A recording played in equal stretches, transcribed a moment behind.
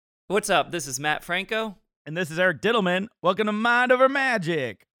What's up? This is Matt Franco. And this is Eric Diddleman. Welcome to Mind Over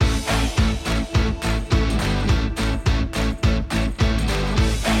Magic.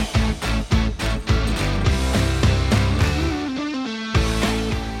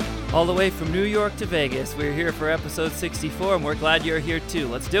 All the way from New York to Vegas. We're here for episode 64, and we're glad you're here too.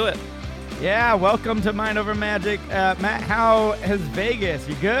 Let's do it. Yeah, welcome to Mind Over Magic. Matt, how is Vegas?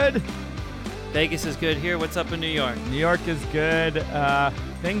 You good? Vegas is good here. What's up in New York? New York is good.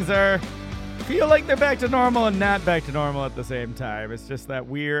 Things feel like they're back to normal and not back to normal at the same time. It's just that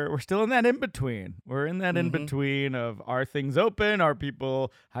we're still in that in-between. We're in that in-between of, are things open? Are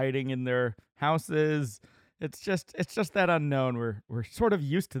people hiding in their houses? It's just that unknown. We're sort of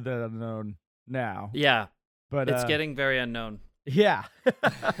used to that unknown now. Yeah, but it's getting very unknown. Yeah.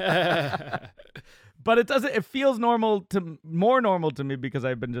 But it feels more normal to me because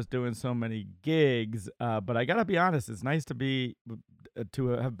I've been just doing so many gigs. But I gotta be honest, it's nice to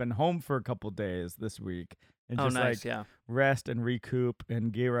have been home for a couple days this week and rest and recoup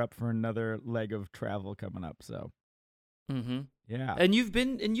and gear up for another leg of travel coming up. So, yeah. And you've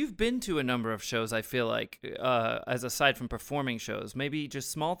been to a number of shows. I feel like, as aside from performing shows, maybe just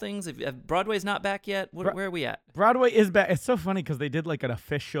small things. If Broadway's not back yet, where are we at? Broadway is back. It's so funny because they did like an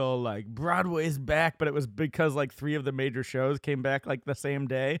official Broadway's back, but it was because like 3 of the major shows came back like the same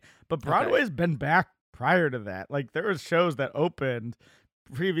day. But Broadway's been back prior to that. Like there was shows that opened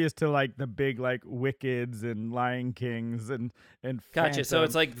previous to like the big like Wickeds and Lion Kings and Gotcha. Phantom. So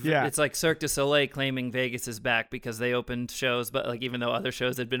it's like Cirque du Soleil claiming Vegas is back because they opened shows, but like even though other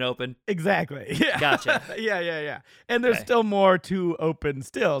shows had been open. Exactly. Yeah. Gotcha. Yeah. And there's still more to open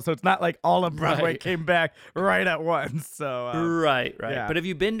still, so it's not like all of Broadway came back right at once. So right. Yeah. But have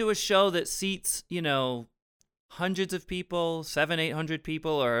you been to a show that seats hundreds of people, 700-800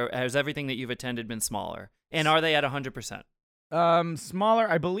 people, or has everything that you've attended been smaller? And are they at 100%? Smaller.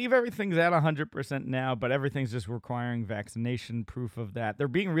 I believe everything's at 100% now, but everything's just requiring vaccination proof of that. They're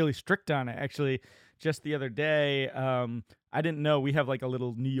being really strict on it. Actually, just the other day, I didn't know we have like a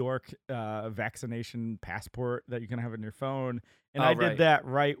little New York vaccination passport that you can have on your phone, and I did that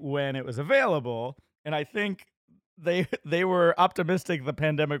right when it was available, and I think they were optimistic the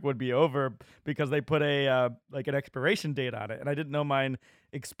pandemic would be over because they put an expiration date on it, and I didn't know mine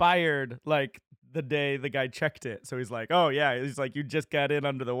expired like the day the guy checked it. So he's like, oh yeah, he's like, you just got in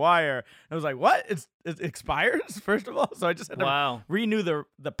under the wire. And I was like, what? It expires first of all. So I just had to renew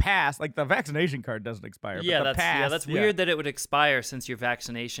the pass. Like the vaccination card doesn't expire. Yeah, but that's weird that it would expire since your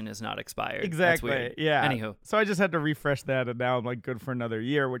vaccination is not expired. Exactly. That's weird. Yeah. Anywho, so I just had to refresh that, and now I'm like good for another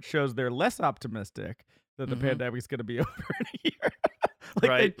year, which shows they're less optimistic that the pandemic's going to be over in a year.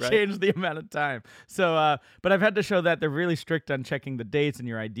 They changed the amount of time. So, but I've had to show that they're really strict on checking the dates and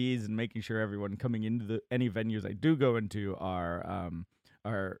your IDs and making sure everyone coming into any venues I do go into are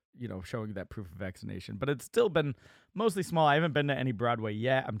showing that proof of vaccination. But it's still been mostly small. I haven't been to any Broadway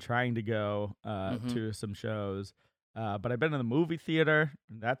yet. I'm trying to go to some shows. But I've been in the movie theater.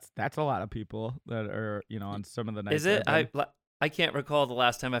 That's a lot of people that are on some of the nights. Is it? I can't recall the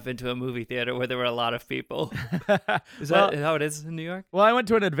last time I've been to a movie theater where there were a lot of people. Is that how it is in New York? Well, I went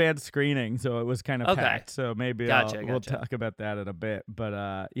to an advanced screening, so it was kind of packed. So maybe we'll talk about that in a bit. But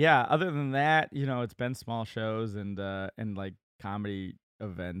other than that, it's been small shows and like comedy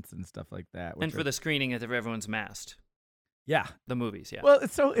events and stuff like that. And for the screening, everyone's masked. Yeah, the movies. Yeah. Well,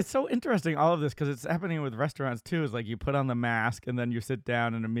 it's so interesting all of this because it's happening with restaurants too. Is like you put on the mask and then you sit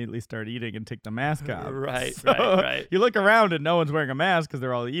down and immediately start eating and take the mask off. Right. You look around and no one's wearing a mask because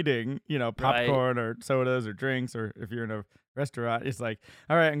they're all eating, popcorn or sodas or drinks. Or if you're in a restaurant, it's like,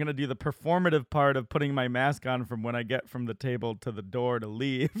 all right, I'm gonna do the performative part of putting my mask on from when I get from the table to the door to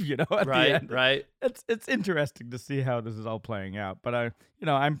leave. At the end. Right. It's interesting to see how this is all playing out. But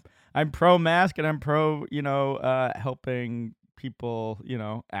I'm pro mask and I'm pro, helping people,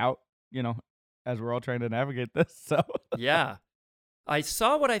 out, as we're all trying to navigate this. So yeah, I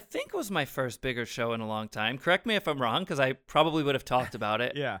saw what I think was my first bigger show in a long time. Correct me if I'm wrong, because I probably would have talked about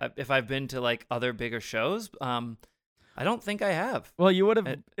it. Yeah. If I've been to like other bigger shows, I don't think I have. Well, you would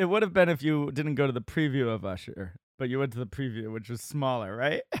have. It would have been if you didn't go to the preview of Usher, but you went to the preview, which was smaller,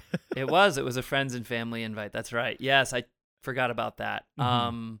 right? It was a friends and family invite. That's right. Yes, I forgot about that.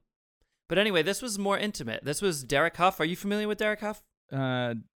 But anyway, this was more intimate. This was Derek Huff. Are you familiar with Derek Huff?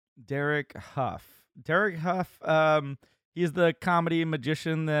 Derek Huff. He's the comedy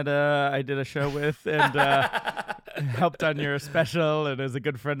magician that I did a show with and helped on your special and is a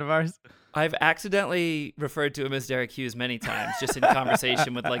good friend of ours. I've accidentally referred to him as Derek Hughes many times, just in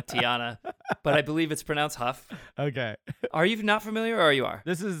conversation with like Tiana, but I believe it's pronounced Huff. Okay. Are you not familiar, or you are?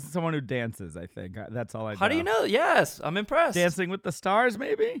 This is someone who dances, I think. That's all I know. How do you know? Yes, I'm impressed. Dancing with the Stars,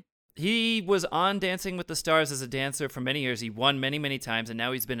 maybe? He was on Dancing with the Stars as a dancer for many years. He won many, many times, and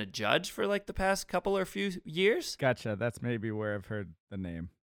now he's been a judge for like the past couple or few years. Gotcha. That's maybe where I've heard the name.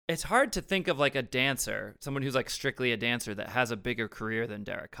 It's hard to think of like a dancer, someone who's like strictly a dancer that has a bigger career than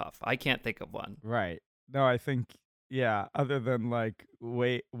Derek Hough. I can't think of one. Right. No, I think, yeah, other than like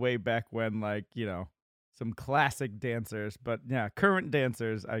way back when, like, you know, some classic dancers, but yeah, current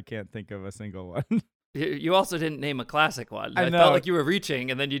dancers, I can't think of a single one. You also didn't name a classic one. I know. Felt like you were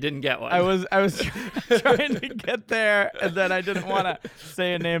reaching and then you didn't get one. I was trying to get there, and then I didn't want to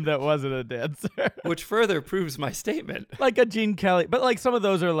say a name that wasn't a dancer. Which further proves my statement. Like a Gene Kelly. But like some of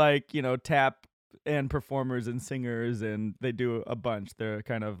those are like, you know, tap and performers and singers, and they do a bunch. They're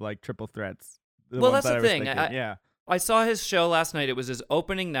kind of like triple threats. Well, that's the thing. Yeah. I saw his show last night. It was his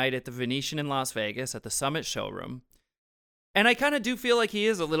opening night at the Venetian in Las Vegas at the Summit Showroom. And I kind of do feel like he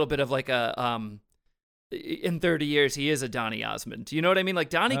is a little bit of like a in 30 years, he is a Donny Osmond. You know what I mean? Like,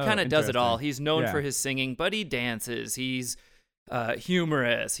 Donny kind of does it all. He's known for his singing, but he dances. He's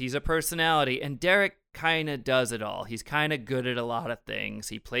humorous. He's a personality. And Derek kind of does it all. He's kind of good at a lot of things.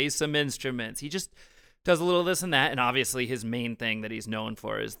 He plays some instruments. He just does a little of this and that. And obviously, his main thing that he's known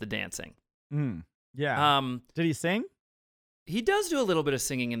for is the dancing. Yeah. Did he sing? He does do a little bit of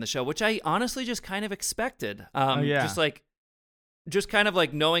singing in the show, which I honestly just kind of expected. Just kind of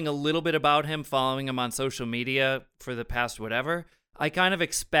like knowing a little bit about him, following him on social media for the past whatever, I kind of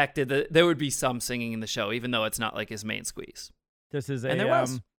expected that there would be some singing in the show, even though it's not like his main squeeze. This is And there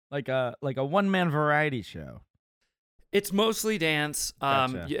was. like a one-man variety show. It's mostly dance.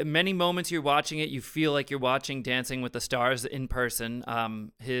 Gotcha. Many moments you're watching it, you feel like you're watching Dancing with the Stars in person.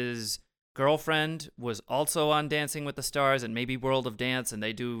 His girlfriend was also on Dancing with the Stars and maybe World of Dance, and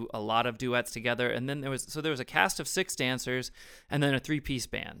they do a lot of duets together. And then there was a cast of 6 dancers and then a 3-piece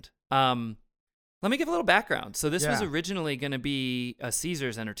band. Let me give a little background. So this was originally going to be a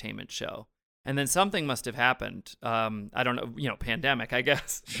Caesars Entertainment show, and then something must have happened. I don't know, pandemic, I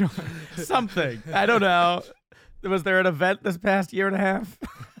guess. Sure. Something. I don't know. Was there an event this past year and a half?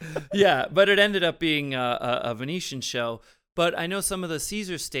 Yeah, but it ended up being a Venetian show. But I know some of the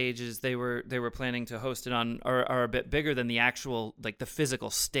Caesar stages they were planning to host it on are a bit bigger than the actual, like, the physical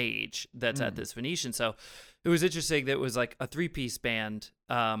stage that's at this Venetian. So it was interesting that it was like a 3-piece band.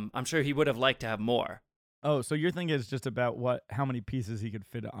 I'm sure he would have liked to have more. Oh, so your thing is just about how many pieces he could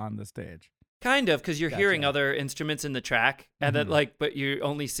fit on the stage. Kind of, because you're Gotcha. hearing other instruments in the track, and then but you're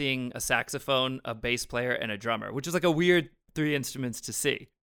only seeing a saxophone, a bass player, and a drummer, which is like a weird 3 instruments to see.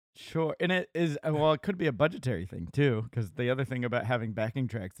 Sure, and it is, well, it could be a budgetary thing too, because the other thing about having backing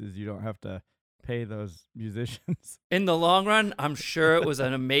tracks is you don't have to pay those musicians. In the long run, I'm sure it was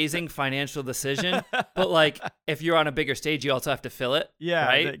an amazing financial decision, but like if you're on a bigger stage, you also have to fill it. Yeah,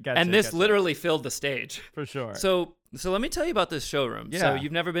 right. Gotcha, and this gotcha. literally filled the stage For sure. So let me tell you about this showroom. Yeah. So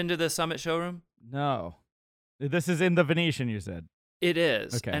you've never been to the Summit Showroom? No, this is in the Venetian, you said. It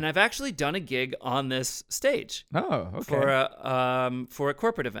is. Okay. And I've actually done a gig on this stage. Oh, okay. For a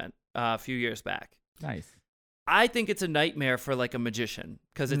corporate event a few years back. Nice. I think it's a nightmare for like a magician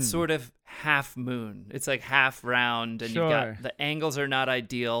because it's sort of half moon. It's like half round, and Sure. you've got the angles are not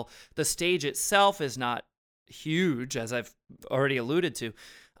ideal. The stage itself is not huge, as I've already alluded to,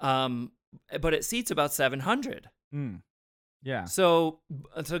 but it seats about 700. Yeah. So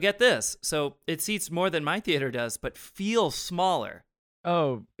get this. So it seats more than my theater does, but feels smaller.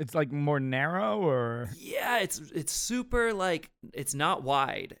 Oh, it's like more narrow, or? Yeah, it's super, like, it's not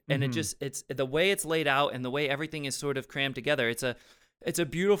wide, and it's the way it's laid out and the way everything is sort of crammed together. It's a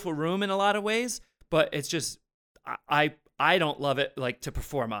beautiful room in a lot of ways, but it's just I don't love it, like, to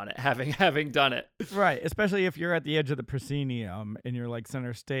perform on it, having done it. Right, especially if you're at the edge of the proscenium and you're like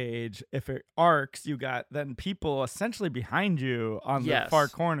center stage. If it arcs, you got then people essentially behind you on the far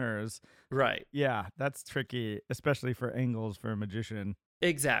corners. Right. Yeah, that's tricky, especially for angles for a magician.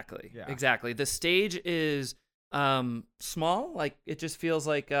 Exactly. Yeah. Exactly. The stage is small, like it just feels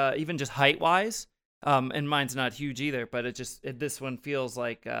like even just height-wise. And mine's not huge either, but this one feels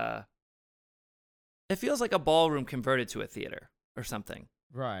like it feels like a ballroom converted to a theater or something.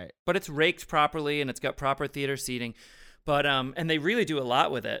 Right. But it's raked properly and it's got proper theater seating. But and they really do a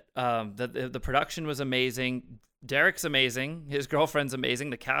lot with it. The production was amazing. Derek's amazing. His girlfriend's amazing.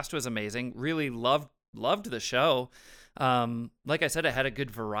 The cast was amazing. Really loved the show. Like I said, it had a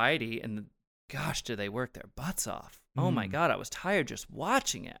good variety, and gosh, did they work their butts off. Oh my God, I was tired just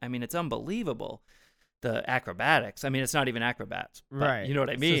watching it. I mean, it's unbelievable. The acrobatics. I mean, it's not even acrobats. But Right. You know what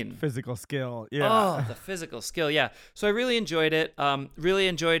I It's mean? just physical skill. Yeah. Oh, the physical skill. Yeah. So I really enjoyed it. Really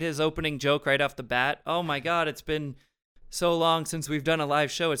enjoyed his opening joke right off the bat. Oh my God, it's been so long since we've done a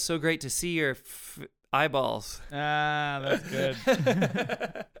live show. It's so great to see your eyeballs. Ah, that's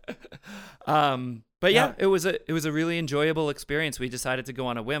good. But yeah, it was a really enjoyable experience. We decided to go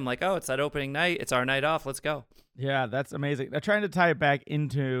on a whim, like, oh, it's that opening night. It's our night off. Let's go. Yeah, that's amazing. I'm trying to tie it back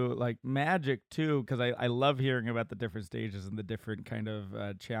into like magic too, because I love hearing about the different stages and the different kind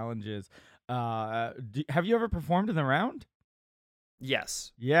of challenges. Have you ever performed in the round?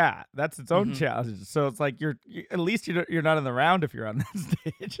 Yes. Yeah, that's its own challenge. So it's like at least you're not in the round if you're on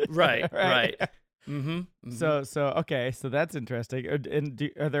that stage. Right. So okay, so that's interesting.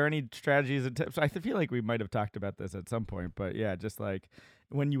 And are there any strategies and tips? I feel like we might have talked about this at some point, but yeah, just like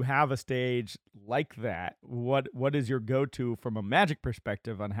when you have a stage like that, what is your go-to from a magic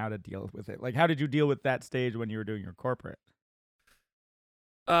perspective on how to deal with it? Like, how did you deal with that stage when you were doing your corporate?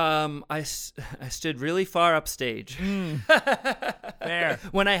 I stood really far upstage. There.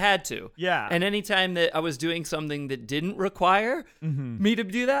 When I had to. Yeah. And anytime that I was doing something that didn't require me to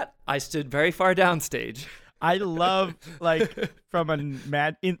do that, I stood very far downstage. I love, like, from a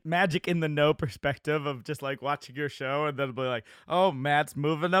magic in the know perspective of just like watching your show and then be like, oh, Matt's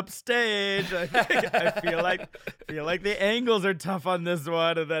moving upstage. I feel like the angles are tough on this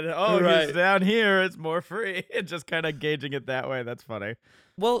one, and then he's down here, it's more free. Just kind of gauging it that way. That's funny.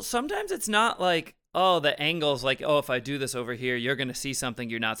 Well, sometimes it's not like, oh, the angle's like, oh, if I do this over here, you're going to see something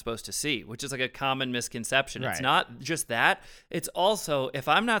you're not supposed to see, which is like a common misconception. Right. It's not just that. It's also, if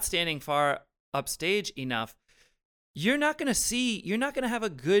I'm not standing far upstage enough, you're not going to have a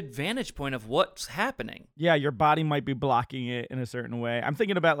good vantage point of what's happening. Yeah, your body might be blocking it in a certain way. I'm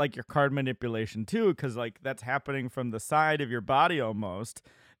thinking about like your card manipulation too, because like that's happening from the side of your body almost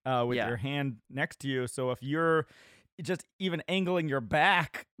with your hand next to you. So if you're just even angling your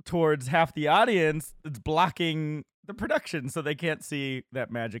back towards half the audience, it's blocking the production so they can't see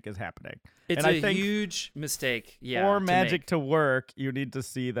that magic is happening. It's and a huge mistake. Yeah. For magic to work, you need to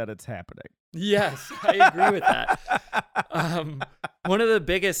see that it's happening. Yes, I agree with that. One of the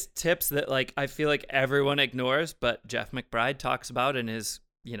biggest tips that like I feel like everyone ignores, but Jeff McBride talks about in his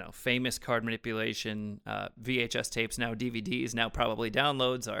famous card manipulation VHS tapes, now DVDs, now probably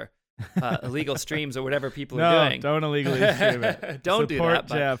downloads, or illegal streams or whatever people are doing. Don't illegally stream it. Don't Support do that,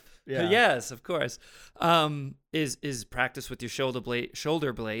 Jeff. Yeah. Yes, of course. Is practice with your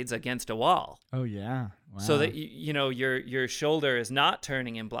shoulder blades against a wall. Oh yeah. Wow. So that your shoulder is not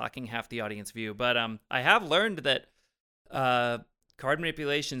turning and blocking half the audience view. But I have learned that card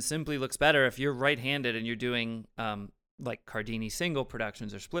manipulation simply looks better if you're right-handed and you're doing like Cardini single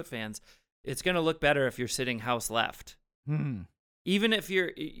productions or split fans. It's going to look better if you're sitting house left. Even if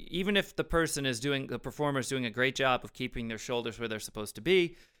the performer is doing a great job of keeping their shoulders where they're supposed to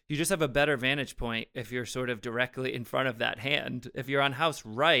be, you just have a better vantage point if you're sort of directly in front of that hand. If you're on house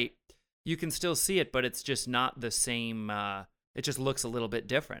right, you can still see it, but it's just not the same. It just looks a little bit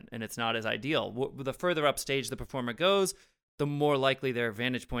different, and it's not as ideal. The further upstage the performer goes, the more likely their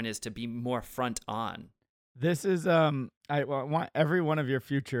vantage point is to be more front on. This is I want every one of your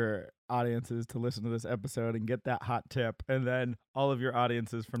future audiences to listen to this episode and get that hot tip, and then all of your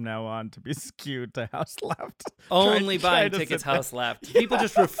audiences from now on to be skewed to house left. Only buying tickets house left. People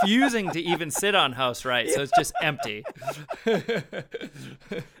just refusing to even sit on house right, so it's just empty.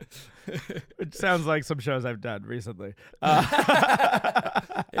 It sounds like some shows I've done recently.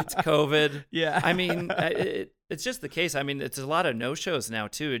 It's COVID. Yeah. I mean, it's just the case. I mean, it's a lot of no-shows now,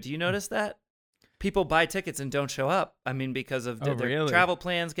 too. Do you notice that? People buy tickets and don't show up. I mean, because of their travel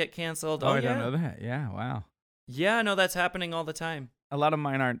plans get canceled. I don't know that. Yeah, wow. Yeah, no, that's happening all the time. A lot of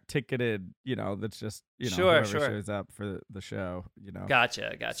mine aren't ticketed, that's just, whoever shows up for the show,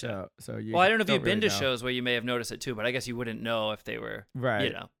 Gotcha. So I don't know if you've been to shows where you may have noticed it too, but I guess you wouldn't know if they were,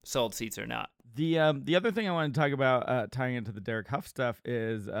 sold seats or not. The other thing I want to talk about, tying into the Derek Huff stuff,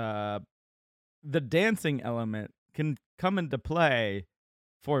 is the dancing element can come into play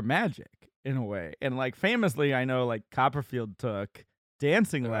for magic in a way. And like famously, I know like Copperfield took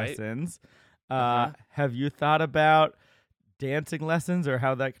dancing lessons. Have you thought about dancing lessons or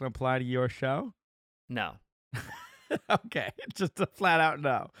how that can apply to your show? No. Okay, just a flat out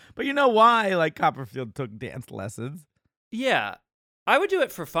no. But you know why like Copperfield took dance lessons? Yeah. I would do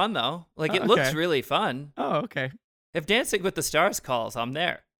it for fun though. Like it looks really fun. Oh, okay. If Dancing with the Stars calls, I'm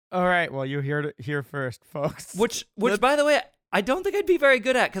there. All right, well, you heard it here first, folks. Which by the way, I don't think I'd be very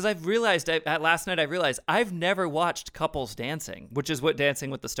good at, because I've realized, last night I realized I've never watched couples dancing, which is what Dancing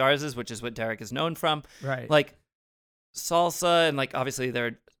with the Stars is, which is what Derek is known from. Right. Like salsa, and like obviously there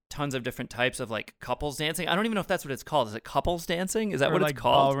are tons of different types of like couples dancing. I don't even know if that's what it's called. Is it couples dancing? Is that what it's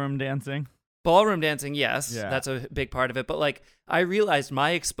called? Ballroom dancing? Ballroom dancing, yes. Yeah. That's a big part of it. But like I realized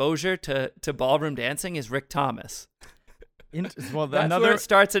my exposure to ballroom dancing is Rick Thomas. Well, That's where it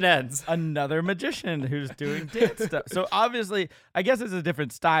starts and ends. Another magician who's doing dance stuff. So obviously, I guess it's a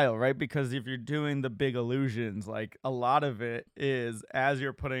different style, right? Because if you're doing the big illusions, like a lot of it is as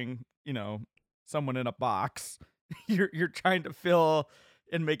you're putting, someone in a box, you're trying to fill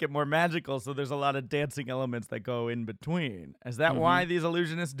and make it more magical. So there's a lot of dancing elements that go in between. Is that why these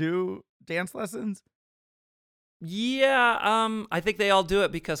illusionists do dance lessons? Yeah, I think they all do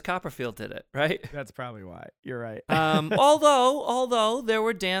it because Copperfield did it, right? That's probably why. You're right. Although there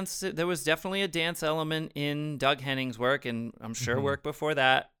was definitely a dance element in Doug Henning's work, and I'm sure work before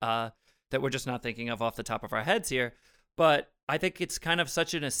that, that we're just not thinking of off the top of our heads here. But I think it's kind of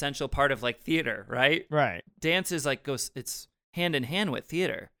such an essential part of like theater, right? Right. Dance is like it's hand in hand with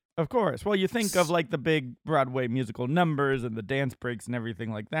theater. Of course. Well, you think of like the big Broadway musical numbers and the dance breaks and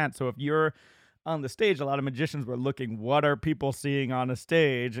everything like that. So if you're on the stage, a lot of magicians were looking, what are people seeing on a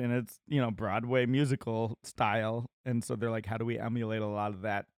stage? And it's, Broadway musical style. And so they're like, how do we emulate a lot of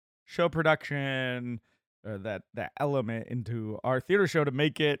that show production or that element into our theater show to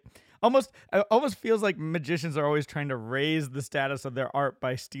make it almost feels like magicians are always trying to raise the status of their art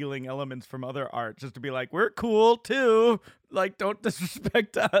by stealing elements from other art, just to be like, we're cool too. Like, don't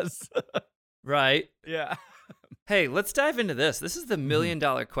disrespect us. Right. Yeah. Hey, let's dive into this. This is the $1 million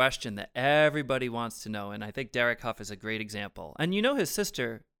question that everybody wants to know, and I think Derek Hough is a great example. And you know his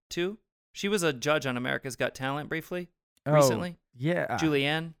sister, too? She was a judge on America's Got Talent briefly, recently. Yeah.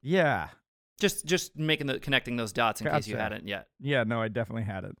 Julianne? Yeah. Just connecting those dots in case you hadn't yet. Yeah, no, I definitely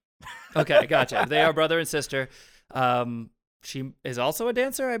hadn't. Okay, gotcha. They are brother and sister. She is also a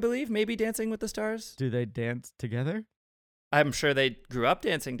dancer, I believe, maybe Dancing with the Stars. Do they dance together? I'm sure they grew up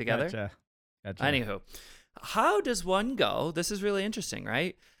dancing together. Gotcha. Anywho, how does one go? This is really interesting,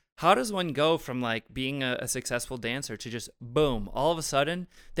 right? How does one go from like being a successful dancer to just boom, all of a sudden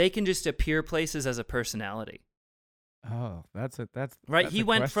they can just appear places as a personality? Oh, that's right. That's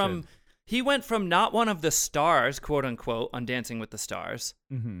he went from not one of the stars, quote unquote, on Dancing with the Stars.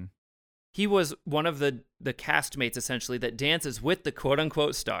 Mm-hmm. He was one of the castmates essentially that dances with the quote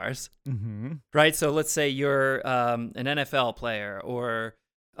unquote stars. Mm-hmm. Right. So let's say you're an NFL player or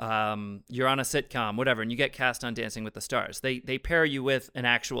you're on a sitcom, whatever, and you get cast on Dancing with the Stars. They pair you with an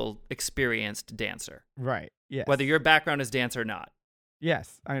actual experienced dancer. Right. Yes. Whether your background is dance or not.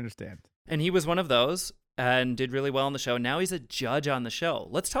 Yes, I understand. And he was one of those and did really well on the show. Now he's a judge on the show.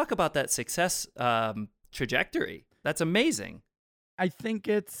 Let's talk about that success trajectory. That's amazing. I think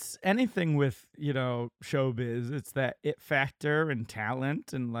it's anything with, showbiz. It's that it factor and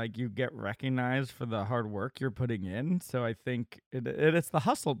talent, and like you get recognized for the hard work you're putting in. So I think it's the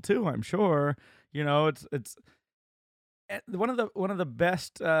hustle too. I'm sure, it's one of the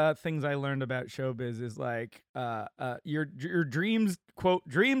best things I learned about showbiz is like your dreams, quote,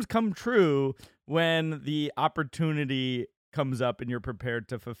 dreams come true when the opportunity comes up and you're prepared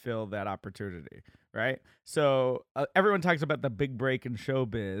to fulfill that opportunity, right? So everyone talks about the big break in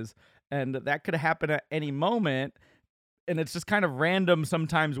showbiz, and that could happen at any moment, and it's just kind of random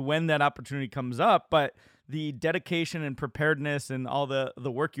sometimes when that opportunity comes up, but the dedication and preparedness and all the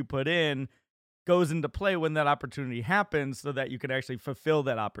work you put in goes into play when that opportunity happens so that you can actually fulfill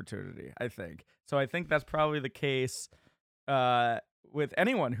that opportunity, I think. So I think that's probably the case with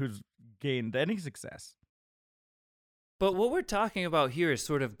anyone who's gained any success. But what we're talking about here is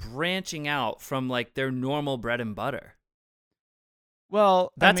sort of branching out from like their normal bread and butter.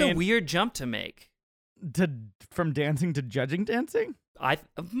 Well, that's a weird jump to make. From dancing to judging dancing? Well,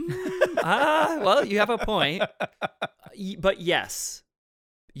 you have a point. But yes.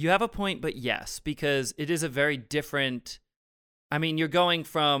 You have a point, but yes, because it is a very different. I mean, you're going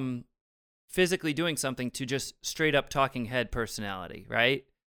from physically doing something to just straight up talking head personality, right?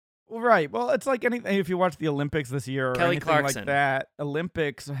 Right. Well, it's like anything. If you watch the Olympics this year or Kelly anything Clarkson. like that,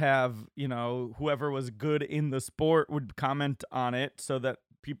 Olympics have, whoever was good in the sport would comment on it so that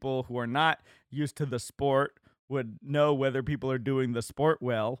people who are not used to the sport would know whether people are doing the sport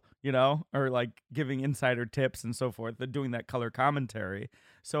well, or like giving insider tips and so forth. They're doing that color commentary.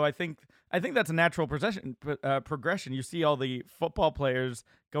 So I think that's a natural progression. You see all the football players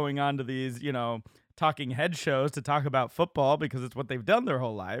going on to these, talking head shows to talk about football because it's what they've done their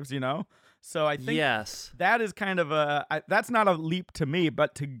whole lives, So I think that is kind of that's not a leap to me,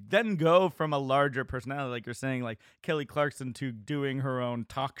 but to then go from a larger personality, like you're saying, like Kelly Clarkson, to doing her own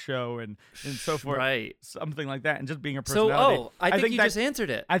talk show and so forth, right? Something like that, and just being a personality. So, I think you just answered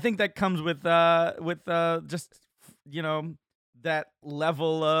it. I think that comes with just that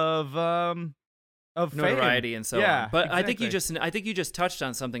level of notoriety fame. and so on. But exactly. I think you just touched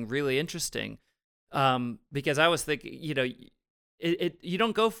on something really interesting. Because I was thinking, you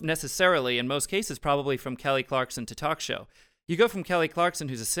don't go necessarily, in most cases, probably from Kelly Clarkson to talk show. You go from Kelly Clarkson,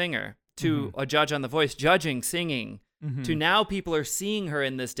 who's a singer, to a judge on The Voice, judging, singing, to now people are seeing her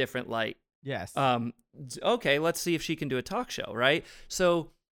in this different light. Yes. Okay, let's see if she can do a talk show, right?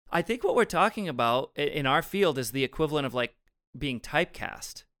 So I think what we're talking about in our field is the equivalent of like being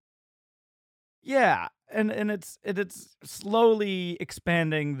typecast. Yeah, and it's slowly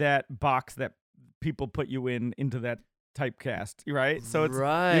expanding that box that people put you into that typecast, right? So it's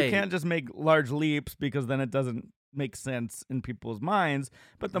right. You can't just make large leaps because then it doesn't make sense in people's minds.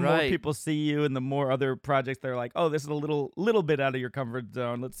 But the more people see you and the more other projects they're like, oh, this is a little bit out of your comfort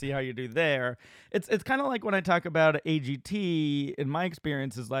zone. Let's see how you do there. It's kind of like when I talk about AGT, in my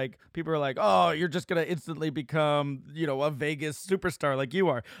experience, is like people are like, oh, you're just gonna instantly become, a Vegas superstar like you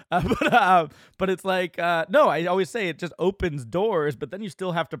are. But it's like, no, I always say it just opens doors, but then you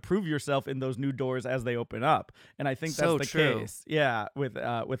still have to prove yourself in those new doors as they open up. And I think that's the case. Yeah, with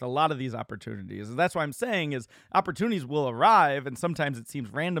a lot of these opportunities. And that's why I'm saying is opportunities will arrive, and sometimes it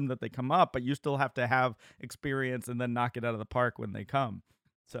seems random that they come up, but you still have to have experience and then knock it out of the park when they come.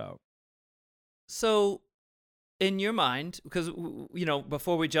 So in your mind, because,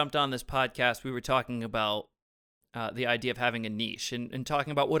 before we jumped on this podcast, we were talking about the idea of having a niche and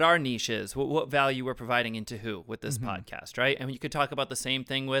talking about what our niche is, what value we're providing into who with this podcast, right? And you could talk about the same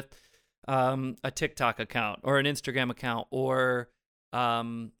thing with a TikTok account or an Instagram account or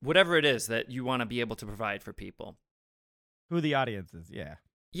whatever it is that you want to be able to provide for people. Who the audience is, yeah.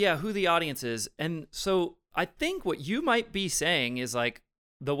 Yeah, who the audience is. And so I think what you might be saying is like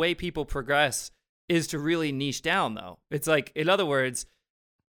the way people progress is to really niche down, though. It's like, in other words,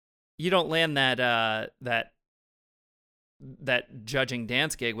 you don't land that judging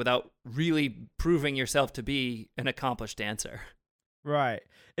dance gig without really proving yourself to be an accomplished dancer. Right.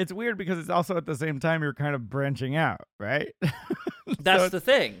 It's weird because it's also at the same time you're kind of branching out, right? That's the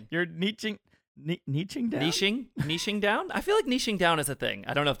thing. You're niching down? Niching down? I feel like niching down is a thing.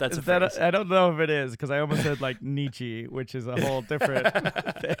 I don't know if that's a phrase. I don't know if it is, because I almost said like Nietzsche, which is a whole different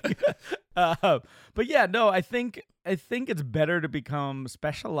thing. But yeah, no, I think it's better to become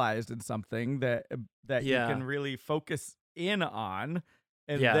specialized in something that you can really focus in on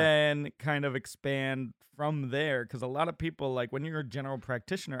and then kind of expand from there. Because a lot of people, like when you're a general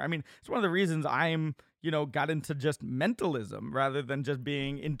practitioner, I mean, it's one of the reasons I'm got into just mentalism rather than just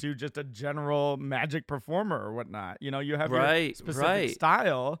being into just a general magic performer or whatnot. You have your specific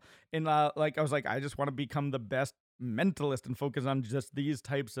style. And like I was like, I just want to become the best mentalist and focus on just these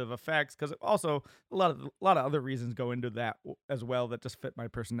types of effects, because also a lot of other reasons go into that as well that just fit my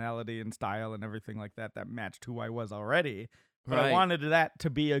personality and style and everything like that matched who I was already. But I wanted that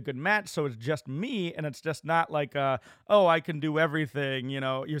to be a good match, so it's just me, and it's just not like, I can do everything.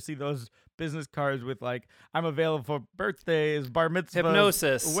 You see those business cards with like, I'm available for birthdays, bar mitzvahs,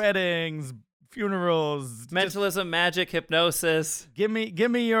 hypnosis, weddings, funerals, mentalism, magic, hypnosis. Give me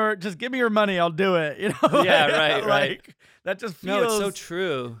your money, I'll do it. Yeah, right. Like, that just feels it's so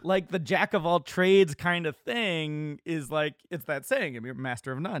true. Like the jack of all trades kind of thing is like, it's that saying, I'm a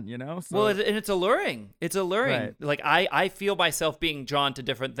master of none, So, well, and it's alluring. It's alluring. Right. Like I feel myself being drawn to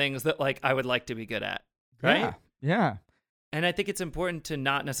different things that like I would like to be good at. Right? Yeah. And I think it's important to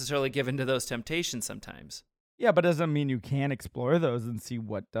not necessarily give into those temptations sometimes. Yeah, but doesn't mean you can't explore those and see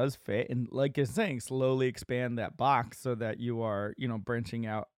what does fit. And like you're saying, slowly expand that box so that you are, branching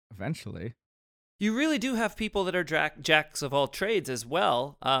out eventually. You really do have people that are jacks of all trades as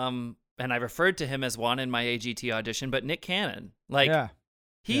well. And I referred to him as one in my AGT audition, but Nick Cannon,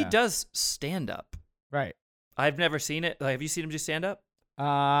 he does stand up. Right. I've never seen it. Have you seen him do stand up?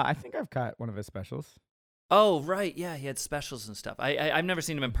 I think I've caught one of his specials. Oh, right. Yeah, he had specials and stuff. I've never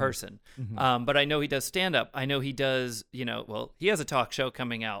seen him in person, but I know he does stand-up. I know he does, he has a talk show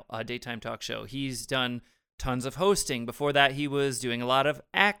coming out, a daytime talk show. He's done tons of hosting. Before that, he was doing a lot of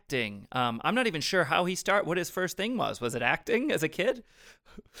acting. I'm not even sure how he started, what his first thing was. Was it acting as a kid?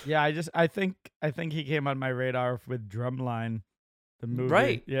 Yeah, I think he came on my radar with Drumline, the movie.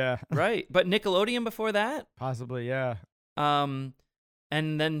 Right. Yeah. Right. But Nickelodeon before that? Possibly, yeah. And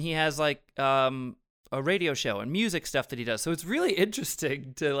then he has like a radio show and music stuff that he does. So it's really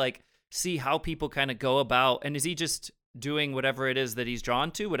interesting to like see how people kind of go about. And is he just doing whatever it is that he's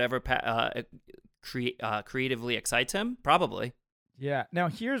drawn to, whatever creatively excites him? Probably. Yeah. Now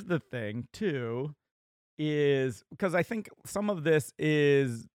here's the thing too, is because I think some of this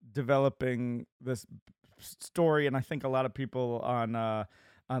is developing this story, and I think a lot of people on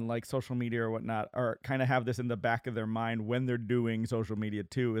on like social media or whatnot, or kind of have this in the back of their mind when they're doing social media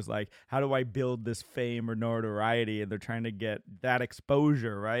too, is like, how do I build this fame or notoriety? And they're trying to get that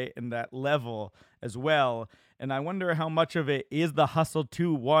exposure, right? And that level as well. And I wonder how much of it is the hustle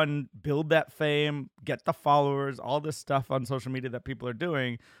to, one, build that fame, get the followers, all this stuff on social media that people are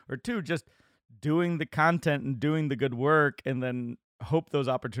doing, or two, just doing the content and doing the good work and then hope those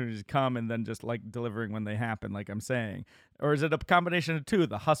opportunities come and then just like delivering when they happen, like I'm saying? Or is it a combination of two,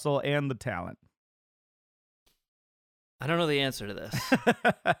 the hustle and the talent? I don't know the answer to this.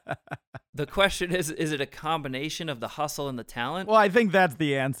 The question is it a combination of the hustle and the talent? Well, I think that's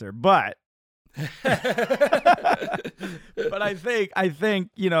the answer, but but I think,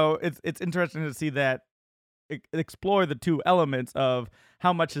 you know, it's interesting to see that explore the two elements of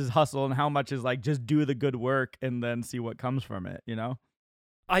how much is hustle and how much is like just do the good work and then see what comes from it, you know?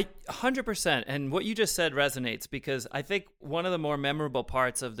 I 100%. And what you just said resonates, because I think one of the more memorable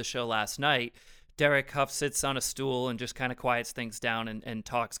parts of the show last night, Derek Huff sits on a stool and just kind of quiets things down and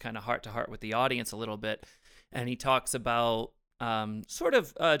talks kind of heart to heart with the audience a little bit. And he talks about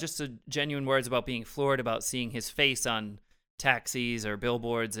just a genuine words about being floored about seeing his face on taxis or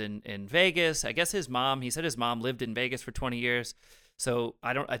billboards in Vegas. I guess he said his mom lived in Vegas for 20 years. So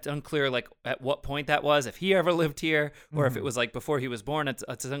it's unclear like at what point that was, if he ever lived here or if it was like before he was born.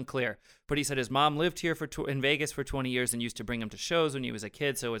 It's unclear. But he said his mom lived here in Vegas for 20 years and used to bring him to shows when he was a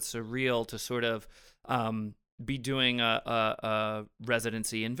kid. So it's surreal to sort of be doing a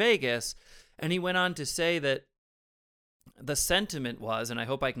residency in Vegas. And he went on to say that the sentiment was, and I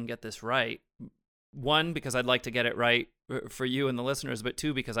hope I can get this right, one, because I'd like to get it right for you and the listeners, but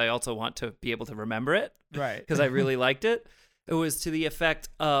two, because I also want to be able to remember it. Right. Because I really liked it. It was to the effect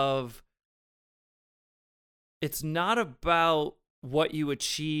of, it's not about what you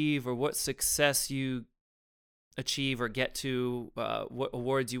achieve or what success you achieve or get to, what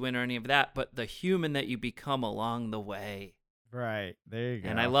awards you win or any of that, but the human that you become along the way. Right. There you go.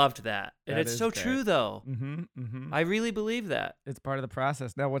 And I loved that. And it's so great. true, though. Mm-hmm, mm-hmm. I really believe that. It's part of the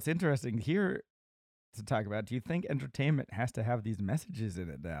process. Now, what's interesting here to talk about, do you think entertainment has to have these messages in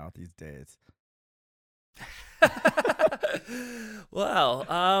it now these days? Well,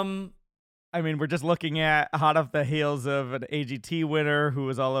 I mean, we're just looking at hot off the heels of an AGT winner who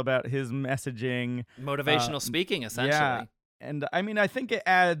was all about his messaging. Motivational speaking, essentially. Yeah. And I mean, I think it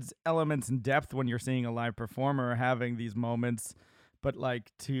adds elements and depth when you're seeing a live performer having these moments. But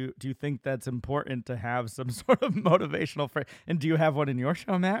like, do you think that's important to have some sort of motivational phrase? And do you have one in your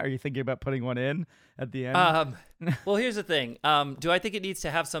show, Matt? Are you thinking about putting one in at the end? Well, here's the thing. Do I think it needs to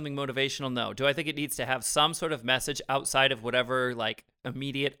have something motivational? No. Do I think it needs to have some sort of message outside of whatever like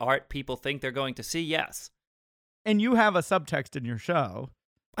immediate art people think they're going to see? Yes. And you have a subtext in your show.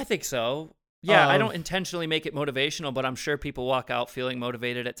 I think so. Yeah, I don't intentionally make it motivational, but I'm sure people walk out feeling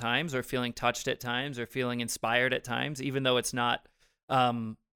motivated at times or feeling touched at times or feeling inspired at times, even though it's not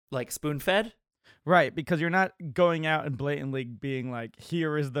like spoon-fed. Right, because you're not going out and blatantly being like,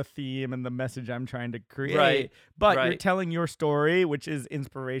 here is the theme and the message I'm trying to create. Right. But right. You're telling your story, which is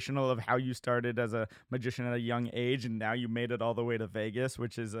inspirational of how you started as a magician at a young age, and now you made it all the way to Vegas,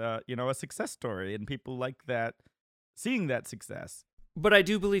 which is a success story, and people like that, seeing that success. But I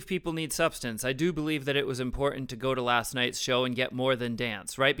do believe people need substance. I do believe that it was important to go to last night's show and get more than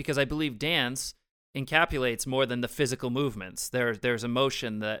dance, right? Because I believe dance encapsulates more than the physical movements. There's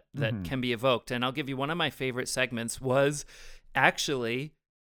emotion that can be evoked. And I'll give you one of my favorite segments was actually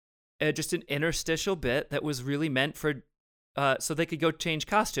just an interstitial bit that was really meant for so they could go change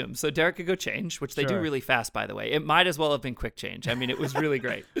costumes. So Derek could go change, which they do really fast, by the way. It might as well have been quick change. I mean, it was really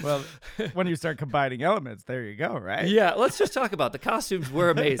great. Well, when you start combining elements, there you go, right? Yeah, let's just talk about the costumes were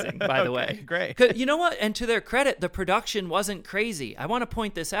amazing, by the way. Great. You know what? And to their credit, the production wasn't crazy. I want to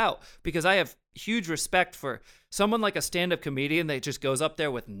point this out because I have huge respect for someone like a stand-up comedian that just goes up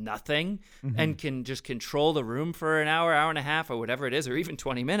there with nothing and can just control the room for an hour, hour and a half, or whatever it is, or even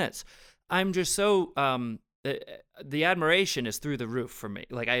 20 minutes. I'm just so... the admiration is through the roof for me.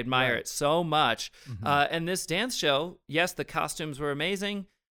 Like, I admire it so much. And this dance show, yes, the costumes were amazing.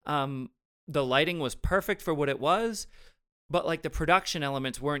 The lighting was perfect for what it was, but like the production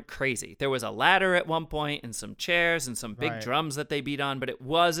elements weren't crazy. There was a ladder at one point and some chairs and some big drums that they beat on, but it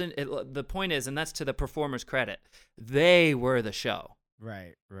wasn't, the point is, and that's to the performers' credit, they were the show.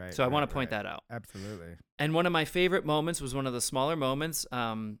 Right. So I want to point that out. Absolutely. And one of my favorite moments was one of the smaller moments,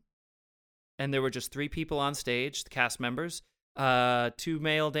 and there were just 3 people on stage, the cast members, 2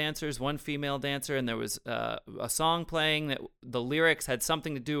 male dancers, 1 female dancer, and there was a song playing that the lyrics had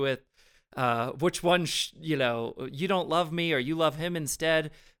something to do with which one, you don't love me or you love him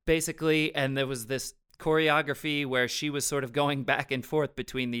instead, basically. And there was this choreography where she was sort of going back and forth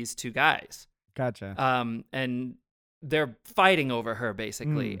between these two guys. Gotcha. And they're fighting over her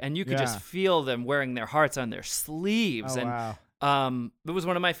basically, and you could just feel them wearing their hearts on their sleeves. Oh, and wow. It was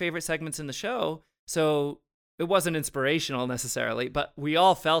one of my favorite segments in the show. So it wasn't inspirational necessarily, but we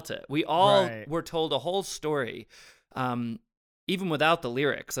all felt it. We all were told a whole story. Even without the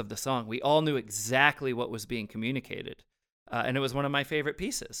lyrics of the song, we all knew exactly what was being communicated. And it was one of my favorite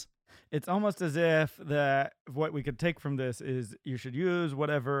pieces. It's almost as if what we could take from this is you should use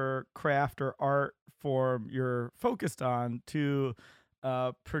whatever craft or art form you're focused on to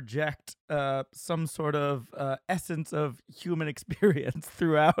project some sort of essence of human experience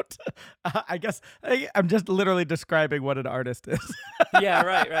throughout. I guess I'm just literally describing what an artist is. Yeah,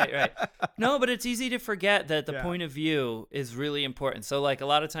 right. No, but it's easy to forget that the point of view is really important. So like a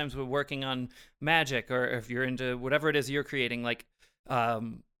lot of times we're working on magic, or if you're into whatever it is you're creating, like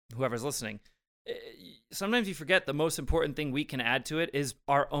whoever's listening, sometimes you forget the most important thing we can add to it is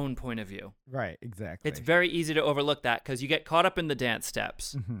our own point of view. Right, exactly. It's very easy to overlook that because you get caught up in the dance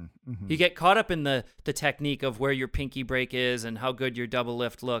steps. Mm-hmm. You get caught up in the technique of where your pinky break is and how good your double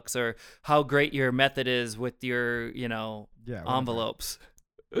lift looks, or how great your method is with your, envelopes.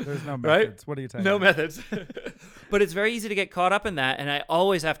 There's no methods. Right? What are you talking No about? methods. But it's very easy to get caught up in that, and I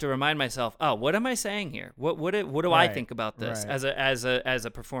always have to remind myself, oh, what am I saying here? What do I think about this as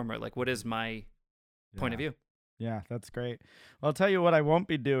a performer? Like, what is my point of view? Yeah, that's great. Well, I'll tell you what I won't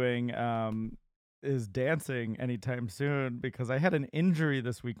be doing is dancing anytime soon, because I had an injury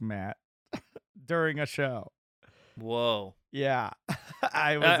this week, Matt, during a show. Whoa. Yeah.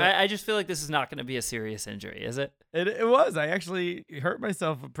 I just feel like this is not going to be a serious injury, is it? It was. I actually hurt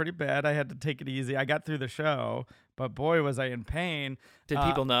myself pretty bad. I had to take it easy. I got through the show, but boy, was I in pain. Did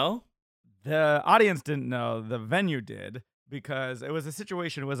people know? The audience didn't know. The venue did, because it was a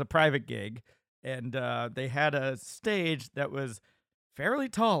situation. It was a private gig, and they had a stage that was fairly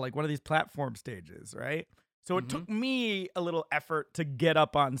tall, like one of these platform stages, right? So it took me a little effort to get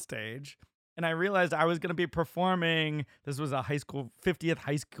up on stage. And I realized I was going to be performing. This was a 50th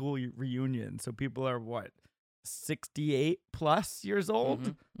high school reunion. So people are 68 plus years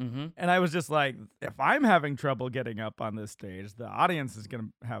old. And I was just like, if I'm having trouble getting up on this stage, the audience is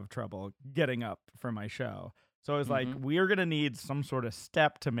going to have trouble getting up for my show. So I was like, we're going to need some sort of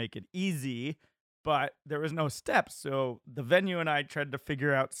step to make it easy, but there was no steps. So the venue and I tried to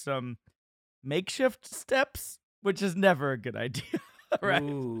figure out some makeshift steps, which is never a good idea. Right.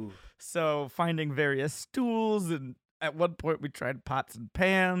 Ooh. So finding various stools, and at one point we tried pots and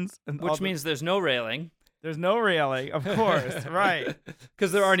pans, and which means there's no railing. There's no railing, of course, right?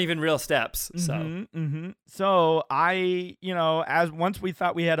 Because there aren't even real steps. So, So I, once we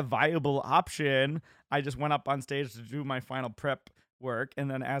thought we had a viable option, I just went up on stage to do my final prep work, and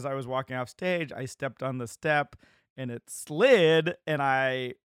then as I was walking off stage, I stepped on the step, and it slid, and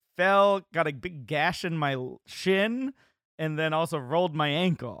I fell, got a big gash in my shin, and then also rolled my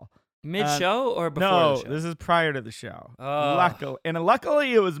ankle. Mid-show or before the show? show? No, this is prior to the show. Oh.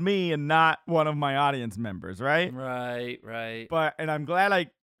 Luckily, it was me and not one of my audience members, right? Right. And I'm glad I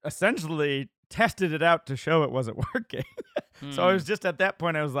essentially tested it out to show it wasn't working. So I was just at that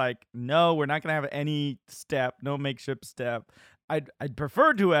point, I was like, no, we're not going to have any step, no makeshift step. I'd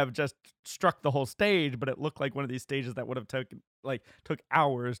prefer to have just struck the whole stage, but it looked like one of these stages that would have took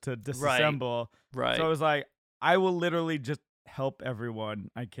hours to disassemble. Right. So I was like, I will literally just help everyone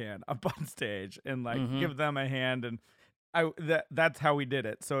I can up on stage and give them a hand, and that's how we did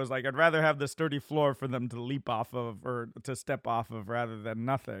it. So it was like, I'd rather have the sturdy floor for them to leap off of or to step off of rather than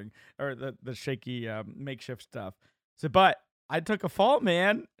nothing, or the shaky makeshift stuff. So, but I took a fall,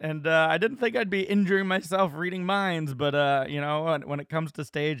 man, and I didn't think I'd be injuring myself reading minds, but when it comes to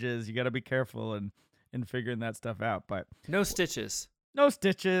stages, you got to be careful and figuring that stuff out. But no stitches,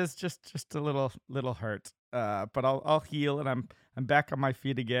 just a little hurt. But I'll heal, and I'm back on my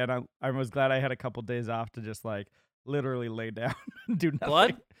feet again. I was glad I had a couple days off to just literally lay down and do nothing.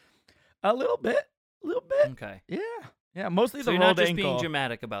 Blood? A little bit. Okay. Yeah. Mostly so the you're rolled not just ankle. being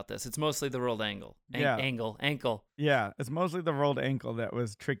dramatic about this. It's mostly the rolled ankle. Ankle. Yeah, it's mostly the rolled ankle that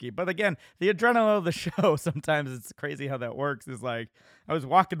was tricky. But again, the adrenaline of the show, sometimes it's crazy how that works. Is like, I was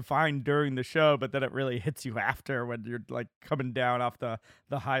walking fine during the show, but then it really hits you after when you're coming down off the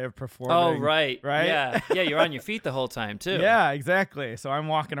high of performing. Oh, right. Yeah. Yeah, you're on your feet the whole time, too. Yeah, exactly. So I'm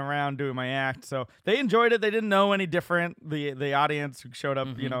walking around doing my act. So they enjoyed it. They didn't know any different. The audience who showed up,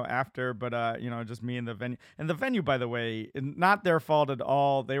 after, but just me and the venue. And the venue, by the way, not their fault at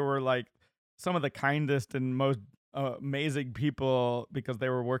all. They were some of the kindest and most amazing people because they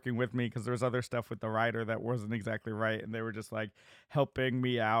were working with me because there was other stuff with the writer that wasn't exactly right, and they were just like helping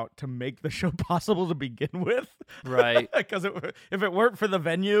me out to make the show possible to begin with. Right. Because if it weren't for the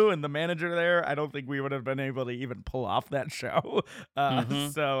venue and the manager there, I don't think we would have been able to even pull off that show.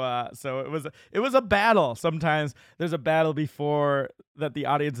 So it was a battle. Sometimes there's a battle before that the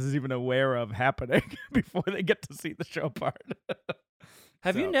audience is even aware of happening before they get to see the show part.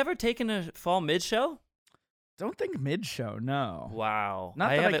 Have you never taken a fall mid-show? Don't think mid-show, no. Wow.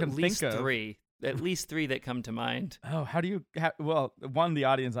 Not I that have I can at least think of. three. At least three that come to mind. Oh, how do you? Well, one, the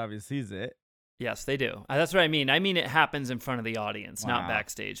audience obviously sees it. Yes, they do. That's what I mean. I mean, it happens in front of the audience, not Wow.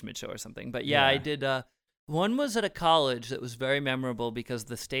 backstage mid-show or something. But yeah, I did. One was at a college that was very memorable because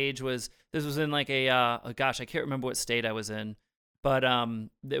the stage was. This was in like a. Gosh, I can't remember what state I was in, but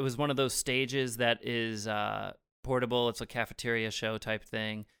it was one of those stages that is portable. It's a cafeteria show type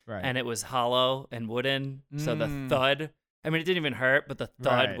thing, Right. and it was hollow and wooden. So the thud. I mean, it didn't even hurt, but the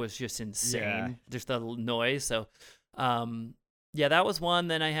thud Right. was just insane. Yeah. Just the noise. So, yeah, that was one.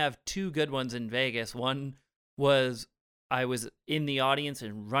 Then I have two good ones in Vegas. One was I was in the audience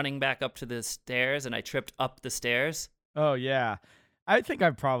and running back up to the stairs, and I tripped up the stairs. Oh yeah, I think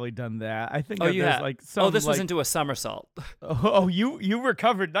I've probably done that. I think Oh, that you there's have? like some. This was like- into a somersault. Oh, you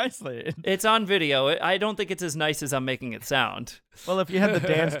recovered nicely. It's on video. I don't think it's as nice as I'm making it sound. Well, if you had the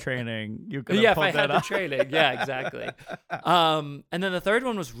dance training, you could. Yeah, if pulled I had that the off. training. Yeah, exactly. And then the third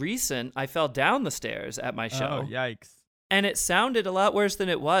one was recent. I fell down the stairs at my show. Oh yikes! And it sounded a lot worse than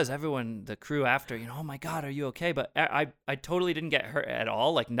it was. Everyone, the crew after, oh my God, are you okay? But I totally didn't get hurt at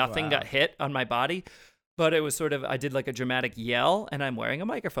all. Like nothing Wow. got hit on my body. But it was sort of, I did like a dramatic yell, and I'm wearing a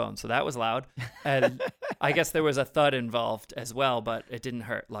microphone. So that was loud. And I guess there was a thud involved as well, but it didn't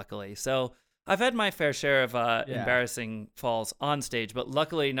hurt, luckily. So I've had my fair share of embarrassing falls on stage, but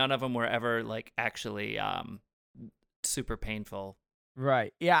luckily none of them were ever like actually super painful.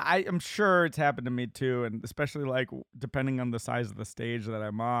 Right. Yeah, I'm sure it's happened to me too, and especially like depending on the size of the stage that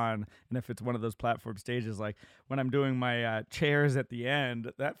I'm on, and if it's one of those platform stages, like when I'm doing my chairs at the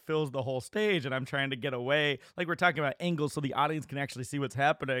end, that fills the whole stage, and I'm trying to get away. Like we're talking about angles, so the audience can actually see what's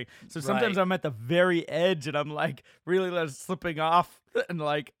happening. So sometimes Right. I'm at the very edge, and I'm like really like, slipping off, and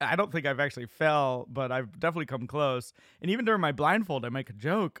like I don't think I've actually fell, but I've definitely come close. And even during my blindfold, I make a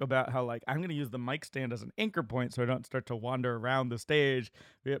joke about how like I'm gonna use the mic stand as an anchor point, so I don't start to wander around the stage.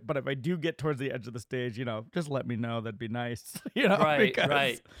 But if I do get towards the edge of the stage, just let me know. That'd be nice. Right, because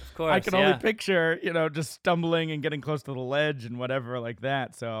right. Of course. I can yeah. only picture, just stumbling and getting close to the ledge and whatever like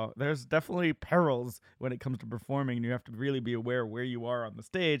that. So there's definitely perils when it comes to performing, and you have to really be aware where you are on the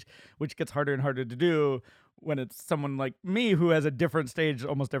stage, which gets harder and harder to do when it's someone like me who has a different stage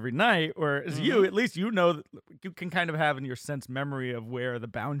almost every night, whereas you, at least that you can kind of have in your sense memory of where the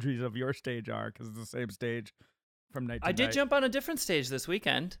boundaries of your stage are because it's the same stage from night to I night. did jump on a different stage this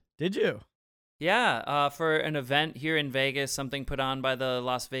weekend. Did you? Yeah, for an event here in Vegas, something put on by the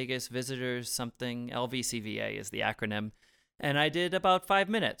Las Vegas Visitors, something, LVCVA is the acronym. And I did about 5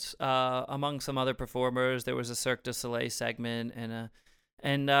 minutes among some other performers. There was a Cirque du Soleil segment,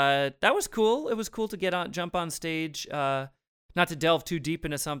 and that was cool. It was cool to jump on stage. Not to delve too deep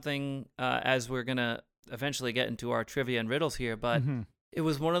into something as we're going to eventually get into our trivia and riddles here, but it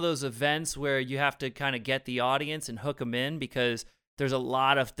was one of those events where you have to kind of get the audience and hook them in because there's a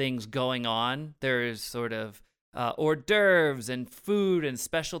lot of things going on. There's sort of hors d'oeuvres and food and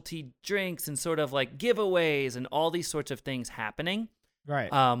specialty drinks and sort of like giveaways and all these sorts of things happening. Right.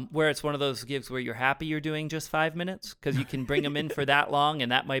 Where it's one of those gigs where you're happy you're doing just 5 minutes because you can bring them in for that long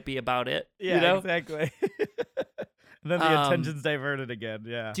and that might be about it. Yeah, exactly. And then the attention's diverted again.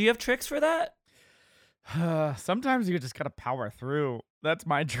 Yeah. Do you have tricks for that? Sometimes you just gotta power through. That's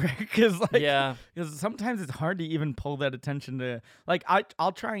my trick. Is like, Yeah. because sometimes it's hard to even pull that attention to. Like,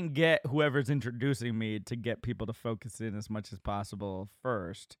 I'll try and get whoever's introducing me to get people to focus in as much as possible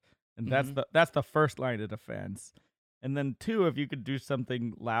first, and that's the first line of defense. And then two, if you could do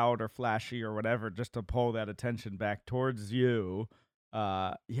something loud or flashy or whatever, just to pull that attention back towards you.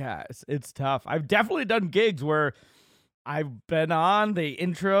 Yeah, it's tough. I've definitely done gigs where I've been on the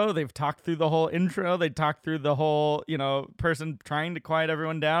intro. They've talked through the whole intro. They talked through the whole, person trying to quiet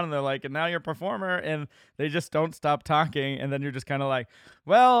everyone down. And they're like, and now you're a performer. And they just don't stop talking. And then you're just kind of like,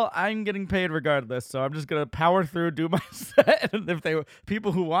 well, I'm getting paid regardless. So I'm just going to power through, do my set. And if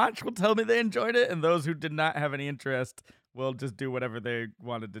people who watch will tell me they enjoyed it. And those who did not have any interest will just do whatever they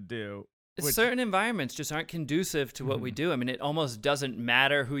wanted to do. Certain environments just aren't conducive to what we do. I mean, it almost doesn't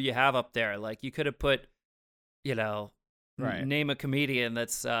matter who you have up there. Like you could have put, Right. name a comedian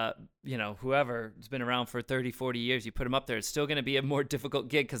that's, whoever has been around for 30, 40 years, you put them up there, it's still going to be a more difficult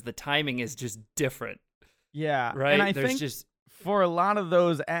gig because the timing is just different. Yeah, right? and I There's think just for a lot of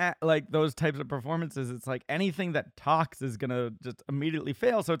those like those types of performances, it's like anything that talks is gonna just immediately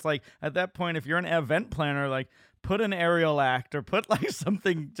fail. So it's like at that point, if you're an event planner, like put an aerial act or put like